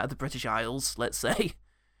things to come out of the British Isles, let's say.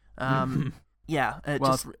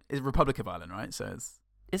 It's Republic of Ireland, right? So it's...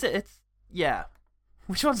 Is it? Yeah.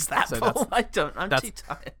 Which one's that, so Paul? I'm too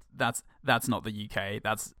tired. That's not the UK.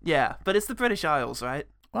 That's... Yeah, but it's the British Isles, right?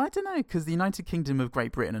 Well, I don't know, because the United Kingdom of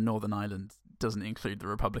Great Britain and Northern Ireland doesn't include the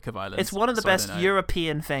Republic of Ireland. It's one of the best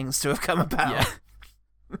European things to have come about. Yeah.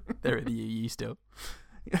 They're in the EU still.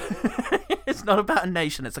 It's not about a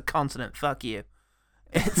nation, it's a continent. Fuck you.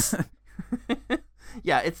 It's...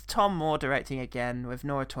 it's Tom Moore directing again with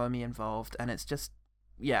Nora Twomey involved, and it's just...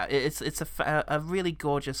 Yeah, it's a really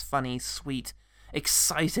gorgeous, funny, sweet,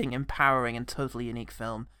 exciting, empowering, and totally unique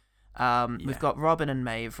film. We've got Robin and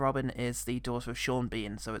Maeve. Robin is the daughter of Sean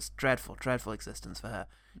Bean, so it's dreadful existence for her.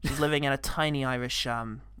 She's living in a tiny Irish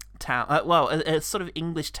town. A sort of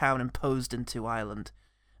English town imposed into Ireland.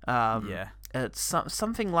 It's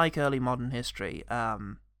something like early modern history.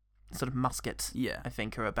 Sort of Musket, I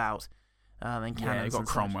think, are about. In you've got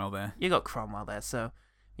Cromwell there. You got Cromwell there, so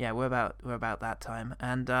Yeah, we're about that time.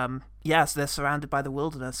 And yes, they're surrounded by the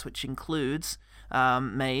wilderness, which includes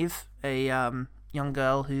Maeve, a young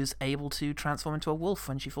girl who's able to transform into a wolf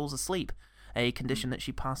when she falls asleep, a condition that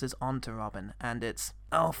she passes on to Robin. And it's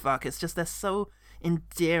just they're so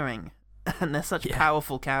endearing and they're such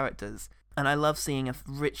powerful characters. And I love seeing a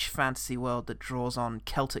rich fantasy world that draws on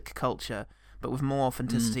Celtic culture, but with more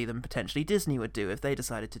authenticity than potentially Disney would do if they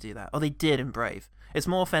decided to do that. Or they did in Brave. It's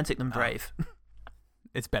more authentic than Brave.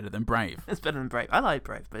 It's better than Brave. It's better than Brave. I like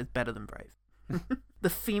Brave, but it's better than Brave. The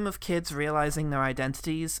theme of kids realizing their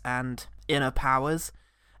identities and inner powers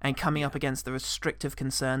and coming up against the restrictive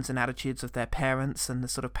concerns and attitudes of their parents and the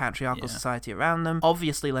sort of patriarchal society around them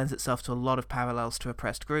obviously lends itself to a lot of parallels to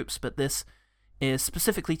oppressed groups, but this is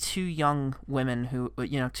specifically two young women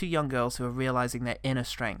two young girls who are realizing their inner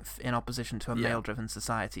strength in opposition to a male-driven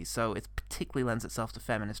society. So it particularly lends itself to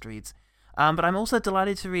feminist reads. But I'm also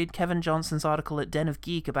delighted to read Kevin Johnson's article at Den of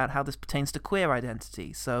Geek about how this pertains to queer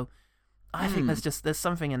identity. So I think there's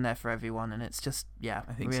something in there for everyone, and it's just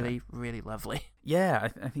really really lovely. Yeah,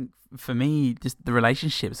 I think for me, just the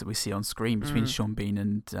relationships that we see on screen between Sean Bean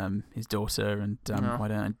and his daughter, and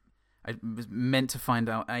I was meant to find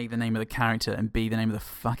out A, the name of the character, and B, the name of the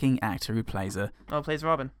fucking actor who plays her. Oh, plays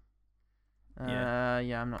Robin.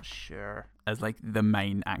 I'm not sure. As like the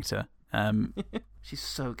main actor. She's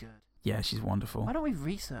so good. Yeah, she's wonderful. Why don't we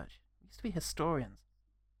research? We used to be historians.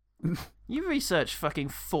 You researched fucking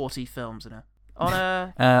 40 films in on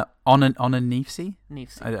a Neefsey.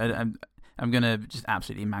 Neefsey. I'm gonna just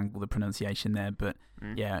absolutely mangle the pronunciation there, but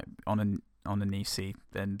yeah, on a Neefsey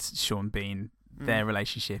and Sean Bean, their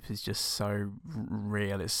relationship is just so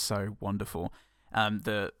real. It's so wonderful.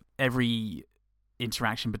 Every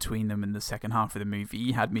interaction between them in the second half of the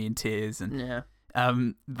movie had me in tears, and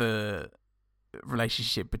the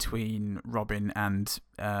relationship between Robin and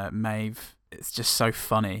Maeve, it's just so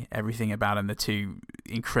funny. Everything about them, the two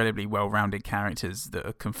incredibly well-rounded characters that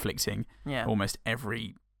are conflicting almost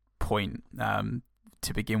every point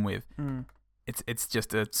to begin with. It's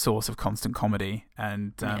just a source of constant comedy,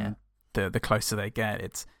 and the closer they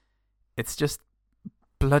get, it's just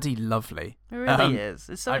bloody lovely. It really is.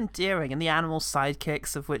 It's so endearing, and the animal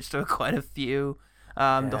sidekicks, of which there are quite a few.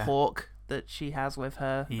 The hawk that she has with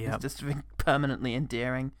her is just permanently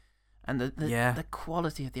endearing, and the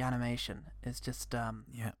quality of the animation is just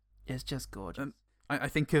gorgeous. I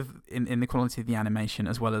think of in the quality of the animation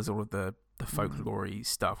as well as all of the folklore-y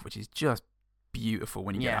stuff, which is just beautiful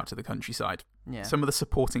when you get out to the countryside. Some of the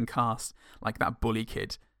supporting cast, like that bully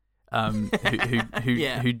kid,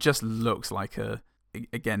 who just looks like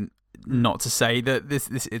again, not to say that this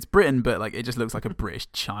it's Britain, but like it just looks like a British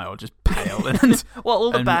child, just pale and well,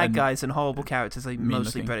 all the bad guys and horrible characters are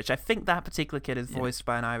mostly looking. British. I think that particular kid is voiced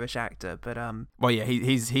by an Irish actor, but well, yeah,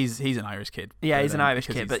 he's an Irish kid. Yeah, he's an Irish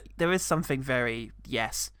kid, but there is something very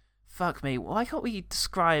fuck me. Why can't we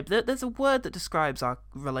describe? There's a word that describes our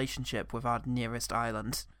relationship with our nearest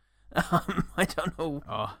island. I don't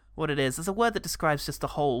know what it is. There's a word that describes just the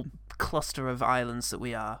whole cluster of islands that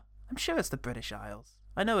we are. I'm sure it's the British Isles.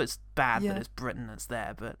 I know it's bad that it's Britain that's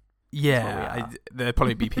there, but there'd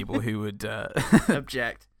probably be people who would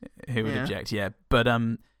object. Who would object? Yeah, but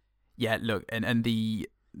look, and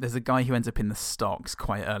there's a guy who ends up in the stocks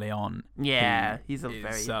quite early on. Yeah, he's a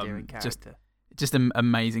very endearing character. Just an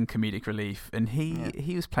amazing comedic relief, and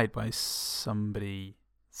he was played by somebody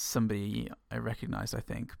I recognised, I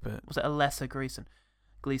think, but was it Alessa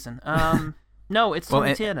Gleeson? No, it's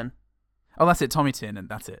Tommy Tiernan. Oh, that's it, Tommy Tiernan.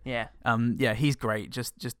 That's it. Yeah. He's great.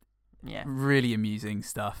 Just really amusing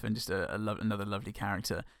stuff, and just another lovely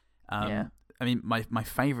character. I mean, my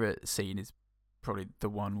favourite scene is probably the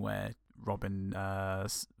one where Robin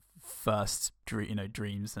first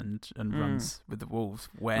dreams and runs with the wolves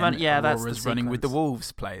when Aurora's running with the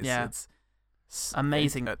wolves plays. Yeah. It's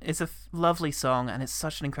amazing. It's a lovely song, and it's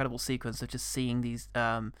such an incredible sequence of just seeing these.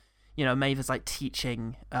 Maeve is like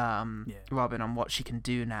teaching Robin on what she can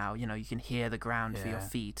do now. You can hear the ground for your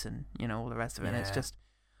feet, and all the rest of it. And it's just,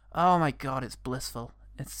 oh my god, it's blissful.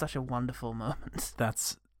 It's such a wonderful moment.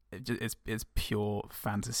 It's pure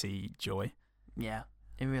fantasy joy. Yeah,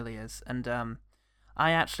 it really is. And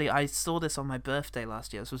I saw this on my birthday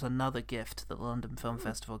last year. This was another gift that the London Film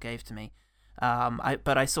Festival gave to me.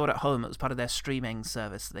 But I saw it at home. It was part of their streaming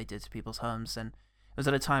service that they did to people's homes, and it was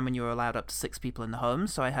at a time when you were allowed up to 6 people in the home.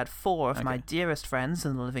 So I had 4 of my dearest friends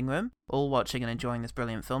in the living room, all watching and enjoying this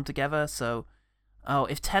brilliant film together. So,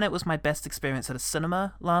 if Tenet was my best experience at a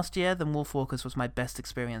cinema last year, then Wolfwalkers was my best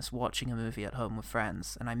experience watching a movie at home with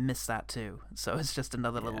friends, and I miss that too. So it's just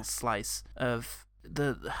another little slice of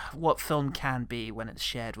what film can be when it's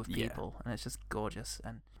shared with people, and it's just gorgeous,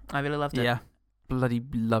 and I really loved it. bloody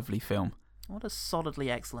lovely film. What a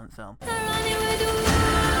solidly excellent film.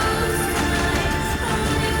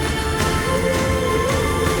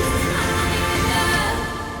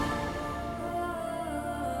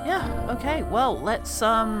 Yeah, okay, well, let's,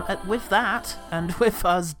 with that, and with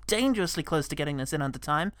us dangerously close to getting this in under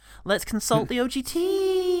time, let's consult the OG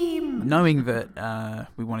team! Knowing that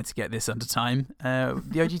we wanted to get this under time,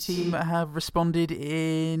 the OG team have responded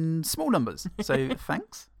in small numbers, so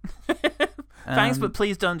thanks. Thanks, but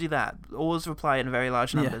please don't do that. Always reply in very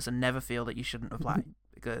large numbers and never feel that you shouldn't reply,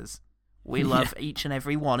 because we love each and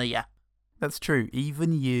every one of you. That's true,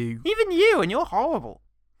 even you. Even you, and you're horrible.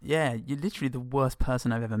 Yeah, you're literally the worst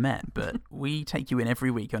person I've ever met, but we take you in every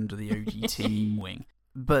week under the OG team wing.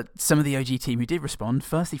 But some of the OG team who did respond,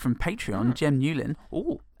 firstly from Patreon, Jem Newlin,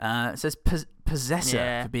 says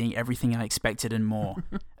Possessor for being everything I expected and more,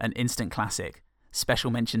 an instant classic. Special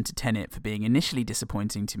mention to Tenet for being initially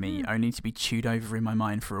disappointing to me, only to be chewed over in my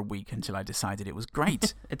mind for a week until I decided it was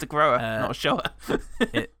great. It's a grower, not a shower.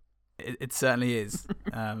 It certainly is,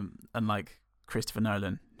 unlike Christopher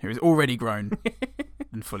Nolan, who is already grown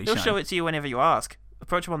and fully He'll shown. show it to you whenever you ask.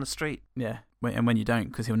 Approach him on the street. Yeah, and when you don't,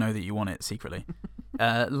 because he'll know that you want it secretly.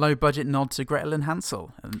 Low budget nod to Gretel and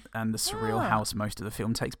Hansel and the surreal house most of the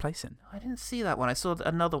film takes place in. I didn't see that one. I saw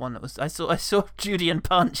another one that was. I saw Judy and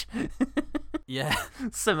Punch. Yeah,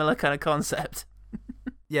 similar kind of concept.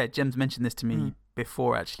 Yeah, Jem's mentioned this to me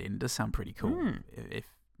before actually, and it does sound pretty cool. If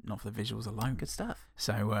not for the visuals alone. Good stuff.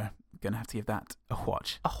 So gonna have to give that a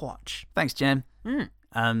watch. A watch. Thanks, Jem.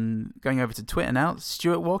 Going over to Twitter now.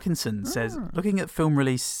 Stuart Wilkinson says, looking at the film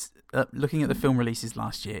releases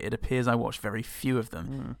last year, it appears I watched very few of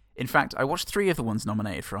them. In fact, I watched 3 of the ones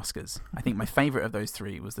nominated for Oscars. I think my favourite of those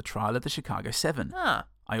 3 was The Trial of the Chicago 7. I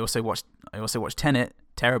also watched Tenet,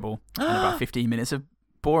 terrible, and about 15 minutes of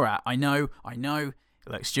Borat. I know.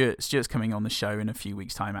 Like Stuart's coming on the show in a few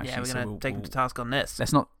weeks' time. Actually, yeah, we're gonna take him to task on this.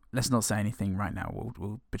 Let's not say anything right now.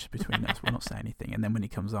 We'll between us, we'll not say anything, and then when he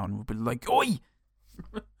comes on, we'll be like, "Oi!"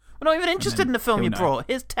 We're not even interested in the film you brought.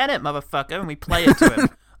 Here's Tenet, motherfucker, and we play it to him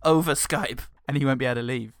over Skype, and he won't be able to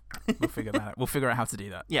leave. We'll figure that out. We'll figure out how to do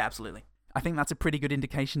that. Yeah, absolutely. I think that's a pretty good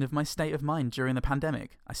indication of my state of mind during the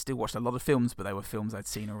pandemic. I still watched a lot of films, but they were films I'd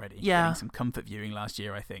seen already. Yeah. Getting some comfort viewing last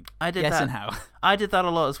year, I think. I did yes, that. And how? I did that a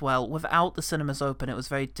lot as well. Without the cinemas open, it was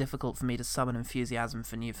very difficult for me to summon enthusiasm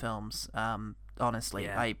for new films. Honestly,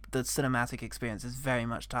 the cinematic experience is very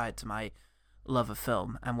much tied to my love of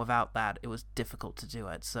film, and without that, it was difficult to do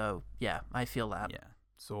it. So, yeah, I feel that. Yeah,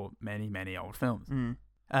 saw many old films.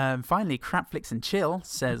 Finally, Crapflix and Chill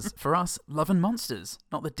says, for us, Love and Monsters.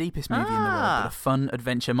 Not the deepest movie in the world, but a fun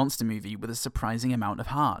adventure monster movie with a surprising amount of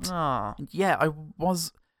heart. And yeah,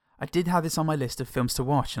 I did have this on my list of films to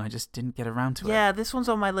watch, and I just didn't get around to it. Yeah, this one's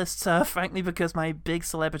on my list, frankly, because my big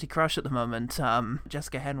celebrity crush at the moment,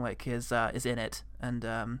 Jessica Henwick, is in it.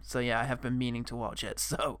 And so, yeah, I have been meaning to watch it,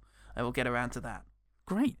 so I will get around to that.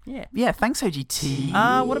 Great. Yeah, thanks,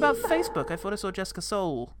 OGT. What about Facebook? I thought I saw Jessica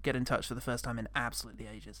Soul get in touch for the first time in absolutely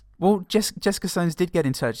ages. Well, Jessica Soanes did get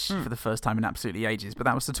in touch for the first time in absolutely ages, but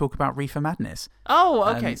that was to talk about Reefer Madness. Oh,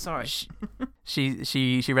 okay, sorry.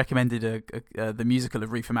 She recommended the musical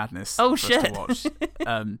of Reefer Madness. Oh, for shit. us to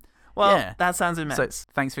watch. Well, yeah. that sounds immense. So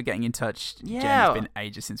thanks for getting in touch, Yeah. Jen. It's been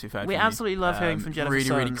ages since we've heard from you. We absolutely love hearing from Jennifer Really,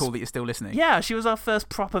 really Soanes. cool that you're still listening. Yeah, she was our first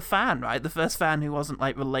proper fan, right? The first fan who wasn't,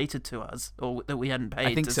 related to us, or that we hadn't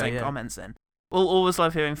paid to send comments in. We'll always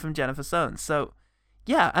love hearing from Jennifer Soanes. So,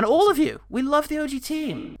 yeah, and all of you, we love the OG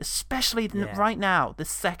team, especially right now, this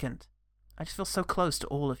second. I just feel so close to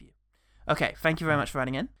all of you. Okay, thank you very much for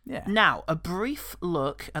writing in. Yeah. Now, a brief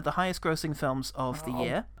look at the highest grossing films of the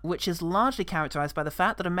year, which is largely characterized by the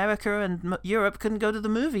fact that America and Europe couldn't go to the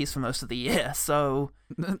movies for most of the year, so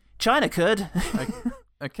China could.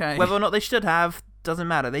 Okay. Whether or not they should have, doesn't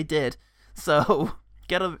matter, they did. So,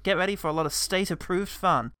 get ready for a lot of state-approved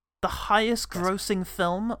fun. The highest grossing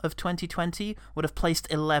film of 2020 would have placed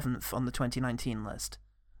 11th on the 2019 list.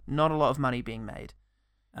 Not a lot of money being made.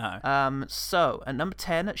 So, at number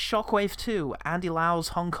 10, Shockwave 2, Andy Lau's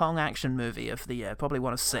Hong Kong action movie of the year. Probably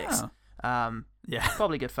one of 6. Yeah.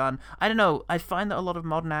 Probably good fun. I don't know, I find that a lot of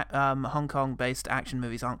modern Hong Kong-based action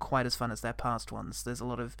movies aren't quite as fun as their past ones. There's a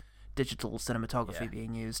lot of digital cinematography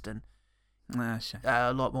being used, and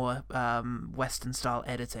a lot more Western-style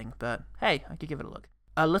editing. But, hey, I could give it a look.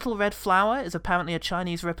 A Little Red Flower is apparently a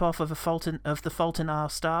Chinese rip-off of The Fault in Our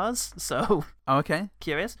Stars, so... Oh, okay.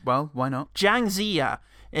 Curious? Well, why not? Zhang Ziya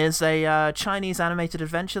is a Chinese animated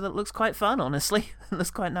adventure that looks quite fun, honestly. It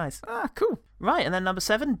looks quite nice. Cool. Right, and then number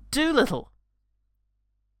 7, Dolittle.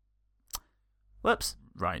 Whoops.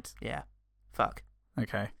 Right. Yeah. Fuck.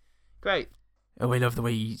 Okay. Great. Oh, I love the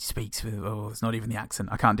way he speaks. It's not even the accent.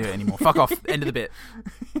 I can't do it anymore. Fuck off. End of the bit.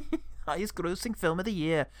 Highest grossing film of the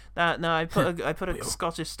year. No, I put a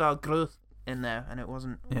Scottish style growth in there, and it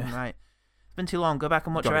wasn't right. It's been too long. Go back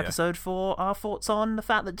and watch our episode for our thoughts on the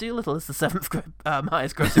fact that Dolittle is the 7th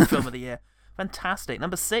highest grossing film of the year. Fantastic.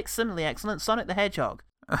 Number 6, similarly excellent, Sonic the Hedgehog.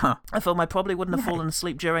 A film I probably wouldn't have fallen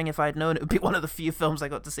asleep during if I had known it would be one of the few films I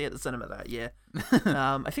got to see at the cinema that year.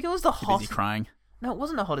 I think it was the hottest. Busy crying. No, it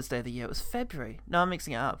wasn't the hottest day of the year. It was February. No, I'm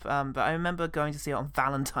mixing it up. But I remember going to see it on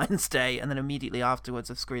Valentine's Day, and then immediately afterwards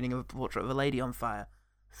a screening of A Portrait of a Lady on Fire.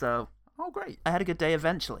 So, great. I had a good day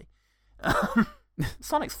eventually.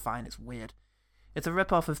 Sonic's fine. It's weird. It's a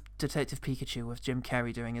rip-off of Detective Pikachu with Jim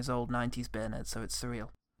Carrey doing his old 90s bit in it, so it's surreal.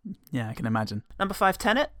 Yeah, I can imagine. Number 5,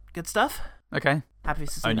 Tenet. Good stuff. Okay. Happy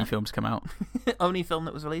to see Only that. film to come out. Only film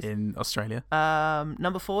that was released. In Australia.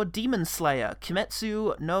 Number 4, Demon Slayer.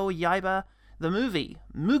 Kimetsu no Yaiba. The movie.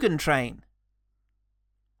 Mugen Train.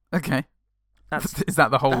 Okay. Is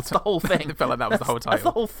that the whole That's the whole thing. It felt like that was the whole title. That's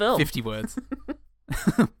the whole film. 50 words.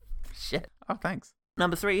 Shit. Oh, thanks.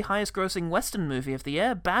 Number 3, highest grossing Western movie of the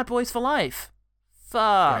year. Bad Boys for Life.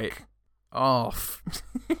 Fuck. Great. Off.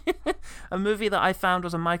 A movie that I found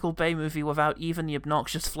was a Michael Bay movie without even the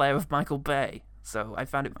obnoxious flair of Michael Bay. So I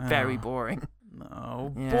found it very boring.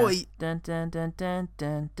 No, yeah. boy. Dun, dun, dun, dun,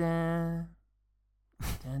 dun, dun.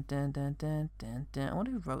 Dun, dun, dun, dun, dun, dun. I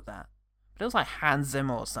wonder who wrote that. But it was like Hans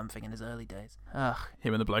Zimmer or something in his early days. Ugh.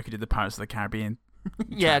 Him and the bloke who did the Pirates of the Caribbean.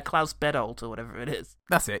 Yeah, Klaus Bedolt or whatever it is.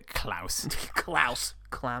 That's it, Klaus. Klaus.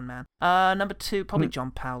 Clown man. Number 2, probably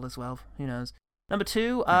John Powell as well. Who knows? Number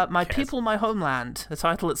 2, My People, My Homeland, a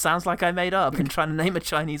title that sounds like I made up in trying to name a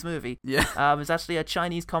Chinese movie. Yeah. It's actually a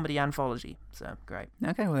Chinese comedy anthology, so great.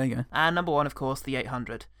 Okay, well, there you go. And number 1, of course, The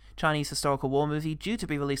 800, Chinese historical war movie due to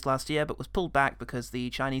be released last year, but was pulled back because the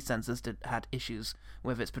Chinese censors had issues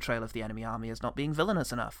with its portrayal of the enemy army as not being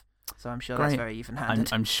villainous enough. So I'm sure that's very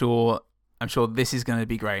even-handed. I'm sure this is going to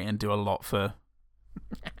be great and do a lot for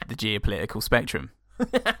the geopolitical spectrum.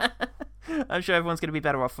 I'm sure everyone's going to be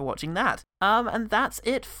better off for watching that. And that's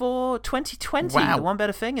it for 2020. Wow. The one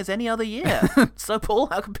better thing is any other year. So, Paul,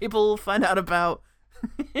 how can people find out about...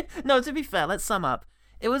 No, to be fair, let's sum up.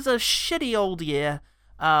 It was a shitty old year.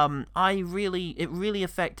 It really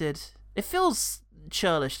affected... It feels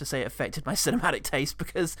churlish to say it affected my cinematic taste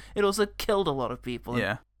because it also killed a lot of people.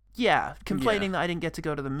 Yeah. Yeah, complaining that I didn't get to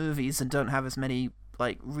go to the movies and don't have as many,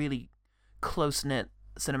 like, really close-knit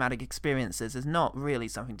cinematic experiences is not really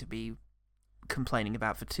something to be complaining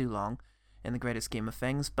about for too long in the greater scheme of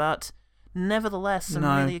things, but nevertheless some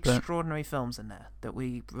really extraordinary films in there that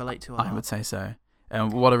we relate to a lot. I would say so.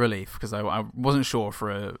 What a relief, because I wasn't sure for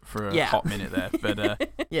a hot minute there,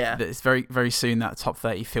 but yeah, it's very, very soon that top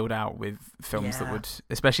 30 filled out with films that would,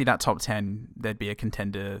 especially that top 10, there'd be a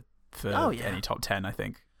contender for any top 10, I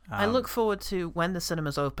think. I look forward to when the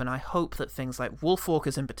cinemas open. I hope that things like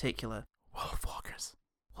Wolfwalkers in particular, Wolfwalkers,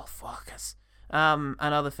 and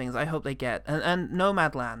other things, I hope they get, and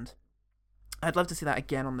Nomadland. I'd love to see that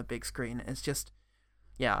again on the big screen. It's just,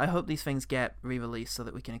 yeah, I hope these things get re-released so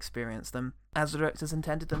that we can experience them as the directors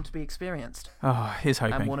intended them to be experienced. Oh, here's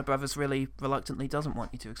hoping. And Warner Brothers really reluctantly doesn't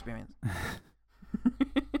want you to experience.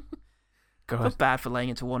 I feel bad for laying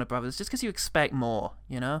into Warner Brothers just because you expect more,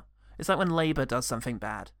 you know? It's like when Labour does something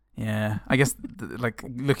bad. Yeah, I guess, like,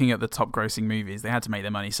 looking at the top grossing movies, they had to make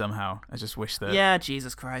their money somehow. I just wish that... Yeah,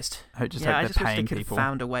 Jesus Christ. I just hope they're paying wish they could people. have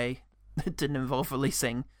found a way that didn't involve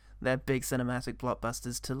releasing their big cinematic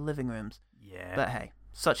blockbusters to living rooms. Yeah. But hey,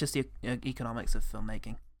 such is the economics of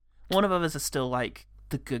filmmaking. Warner Brothers are still, like,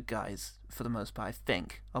 the good guys for the most part, I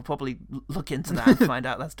think. I'll probably look into that and find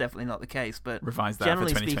out that's definitely not the case, but revise that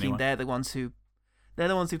generally for 2021. speaking, they're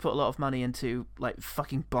the ones who put a lot of money into, like,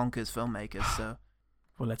 fucking bonkers filmmakers, so...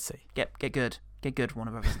 Well, let's see. Get good. Get good,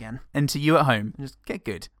 Warner Brothers again. And to you at home, just get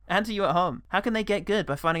good. And to you at home. How can they get good?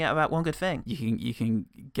 By finding out about one good thing. You can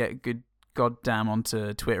get good goddamn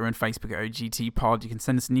onto Twitter and Facebook at OGTPod. You can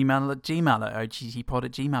send us an email at gmail at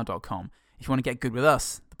ogtpod@gmail.com. If you want to get good with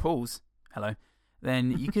us, the Pauls, hello,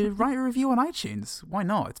 then you could write a review on iTunes. Why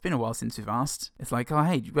not? It's been a while since we've asked. It's like, oh,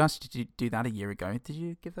 hey, we asked you to do that a year ago. Did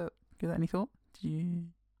you give that any thought? Did you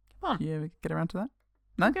ever get around to that?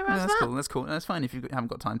 No, that's cool. That's cool. That's fine if you haven't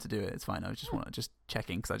got time to do it. It's fine. I was just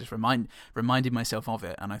checking because I just reminded myself of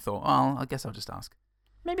it, and I thought, oh, I guess I'll just ask.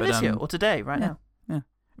 Maybe this year or today, now. Yeah.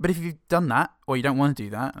 But if you've done that or you don't want to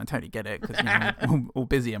do that, I totally get it because you're all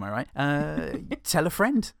busy. Am I right? Tell a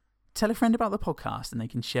friend. Tell a friend about the podcast, and they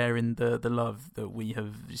can share in the love that we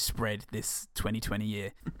have spread this 2020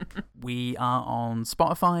 year. We are on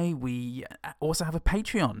Spotify. We also have a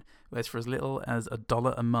Patreon, where for as little as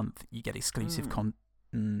 $1 a month, you get exclusive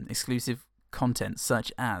content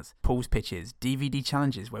such as Paul's Pitches, DVD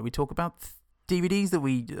Challenges, where we talk about DVDs that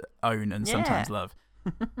we own and sometimes love.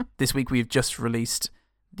 This week we've just released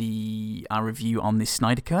our review on the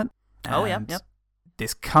Snyder Cut. Yep.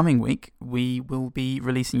 This coming week we will be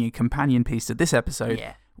releasing a companion piece to this episode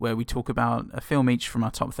where we talk about a film each from our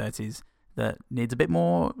top 30s that needs a bit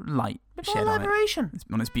more light shed on elaboration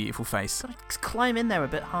on its beautiful face. Gotta climb in there a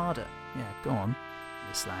bit harder. Yeah, go on,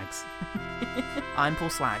 you slags. I'm Paul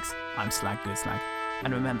Slags. I'm Slag Good Slag.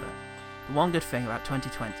 And remember, the one good thing about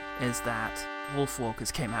 2020 is that Wolf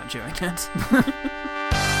Walkers came out during it.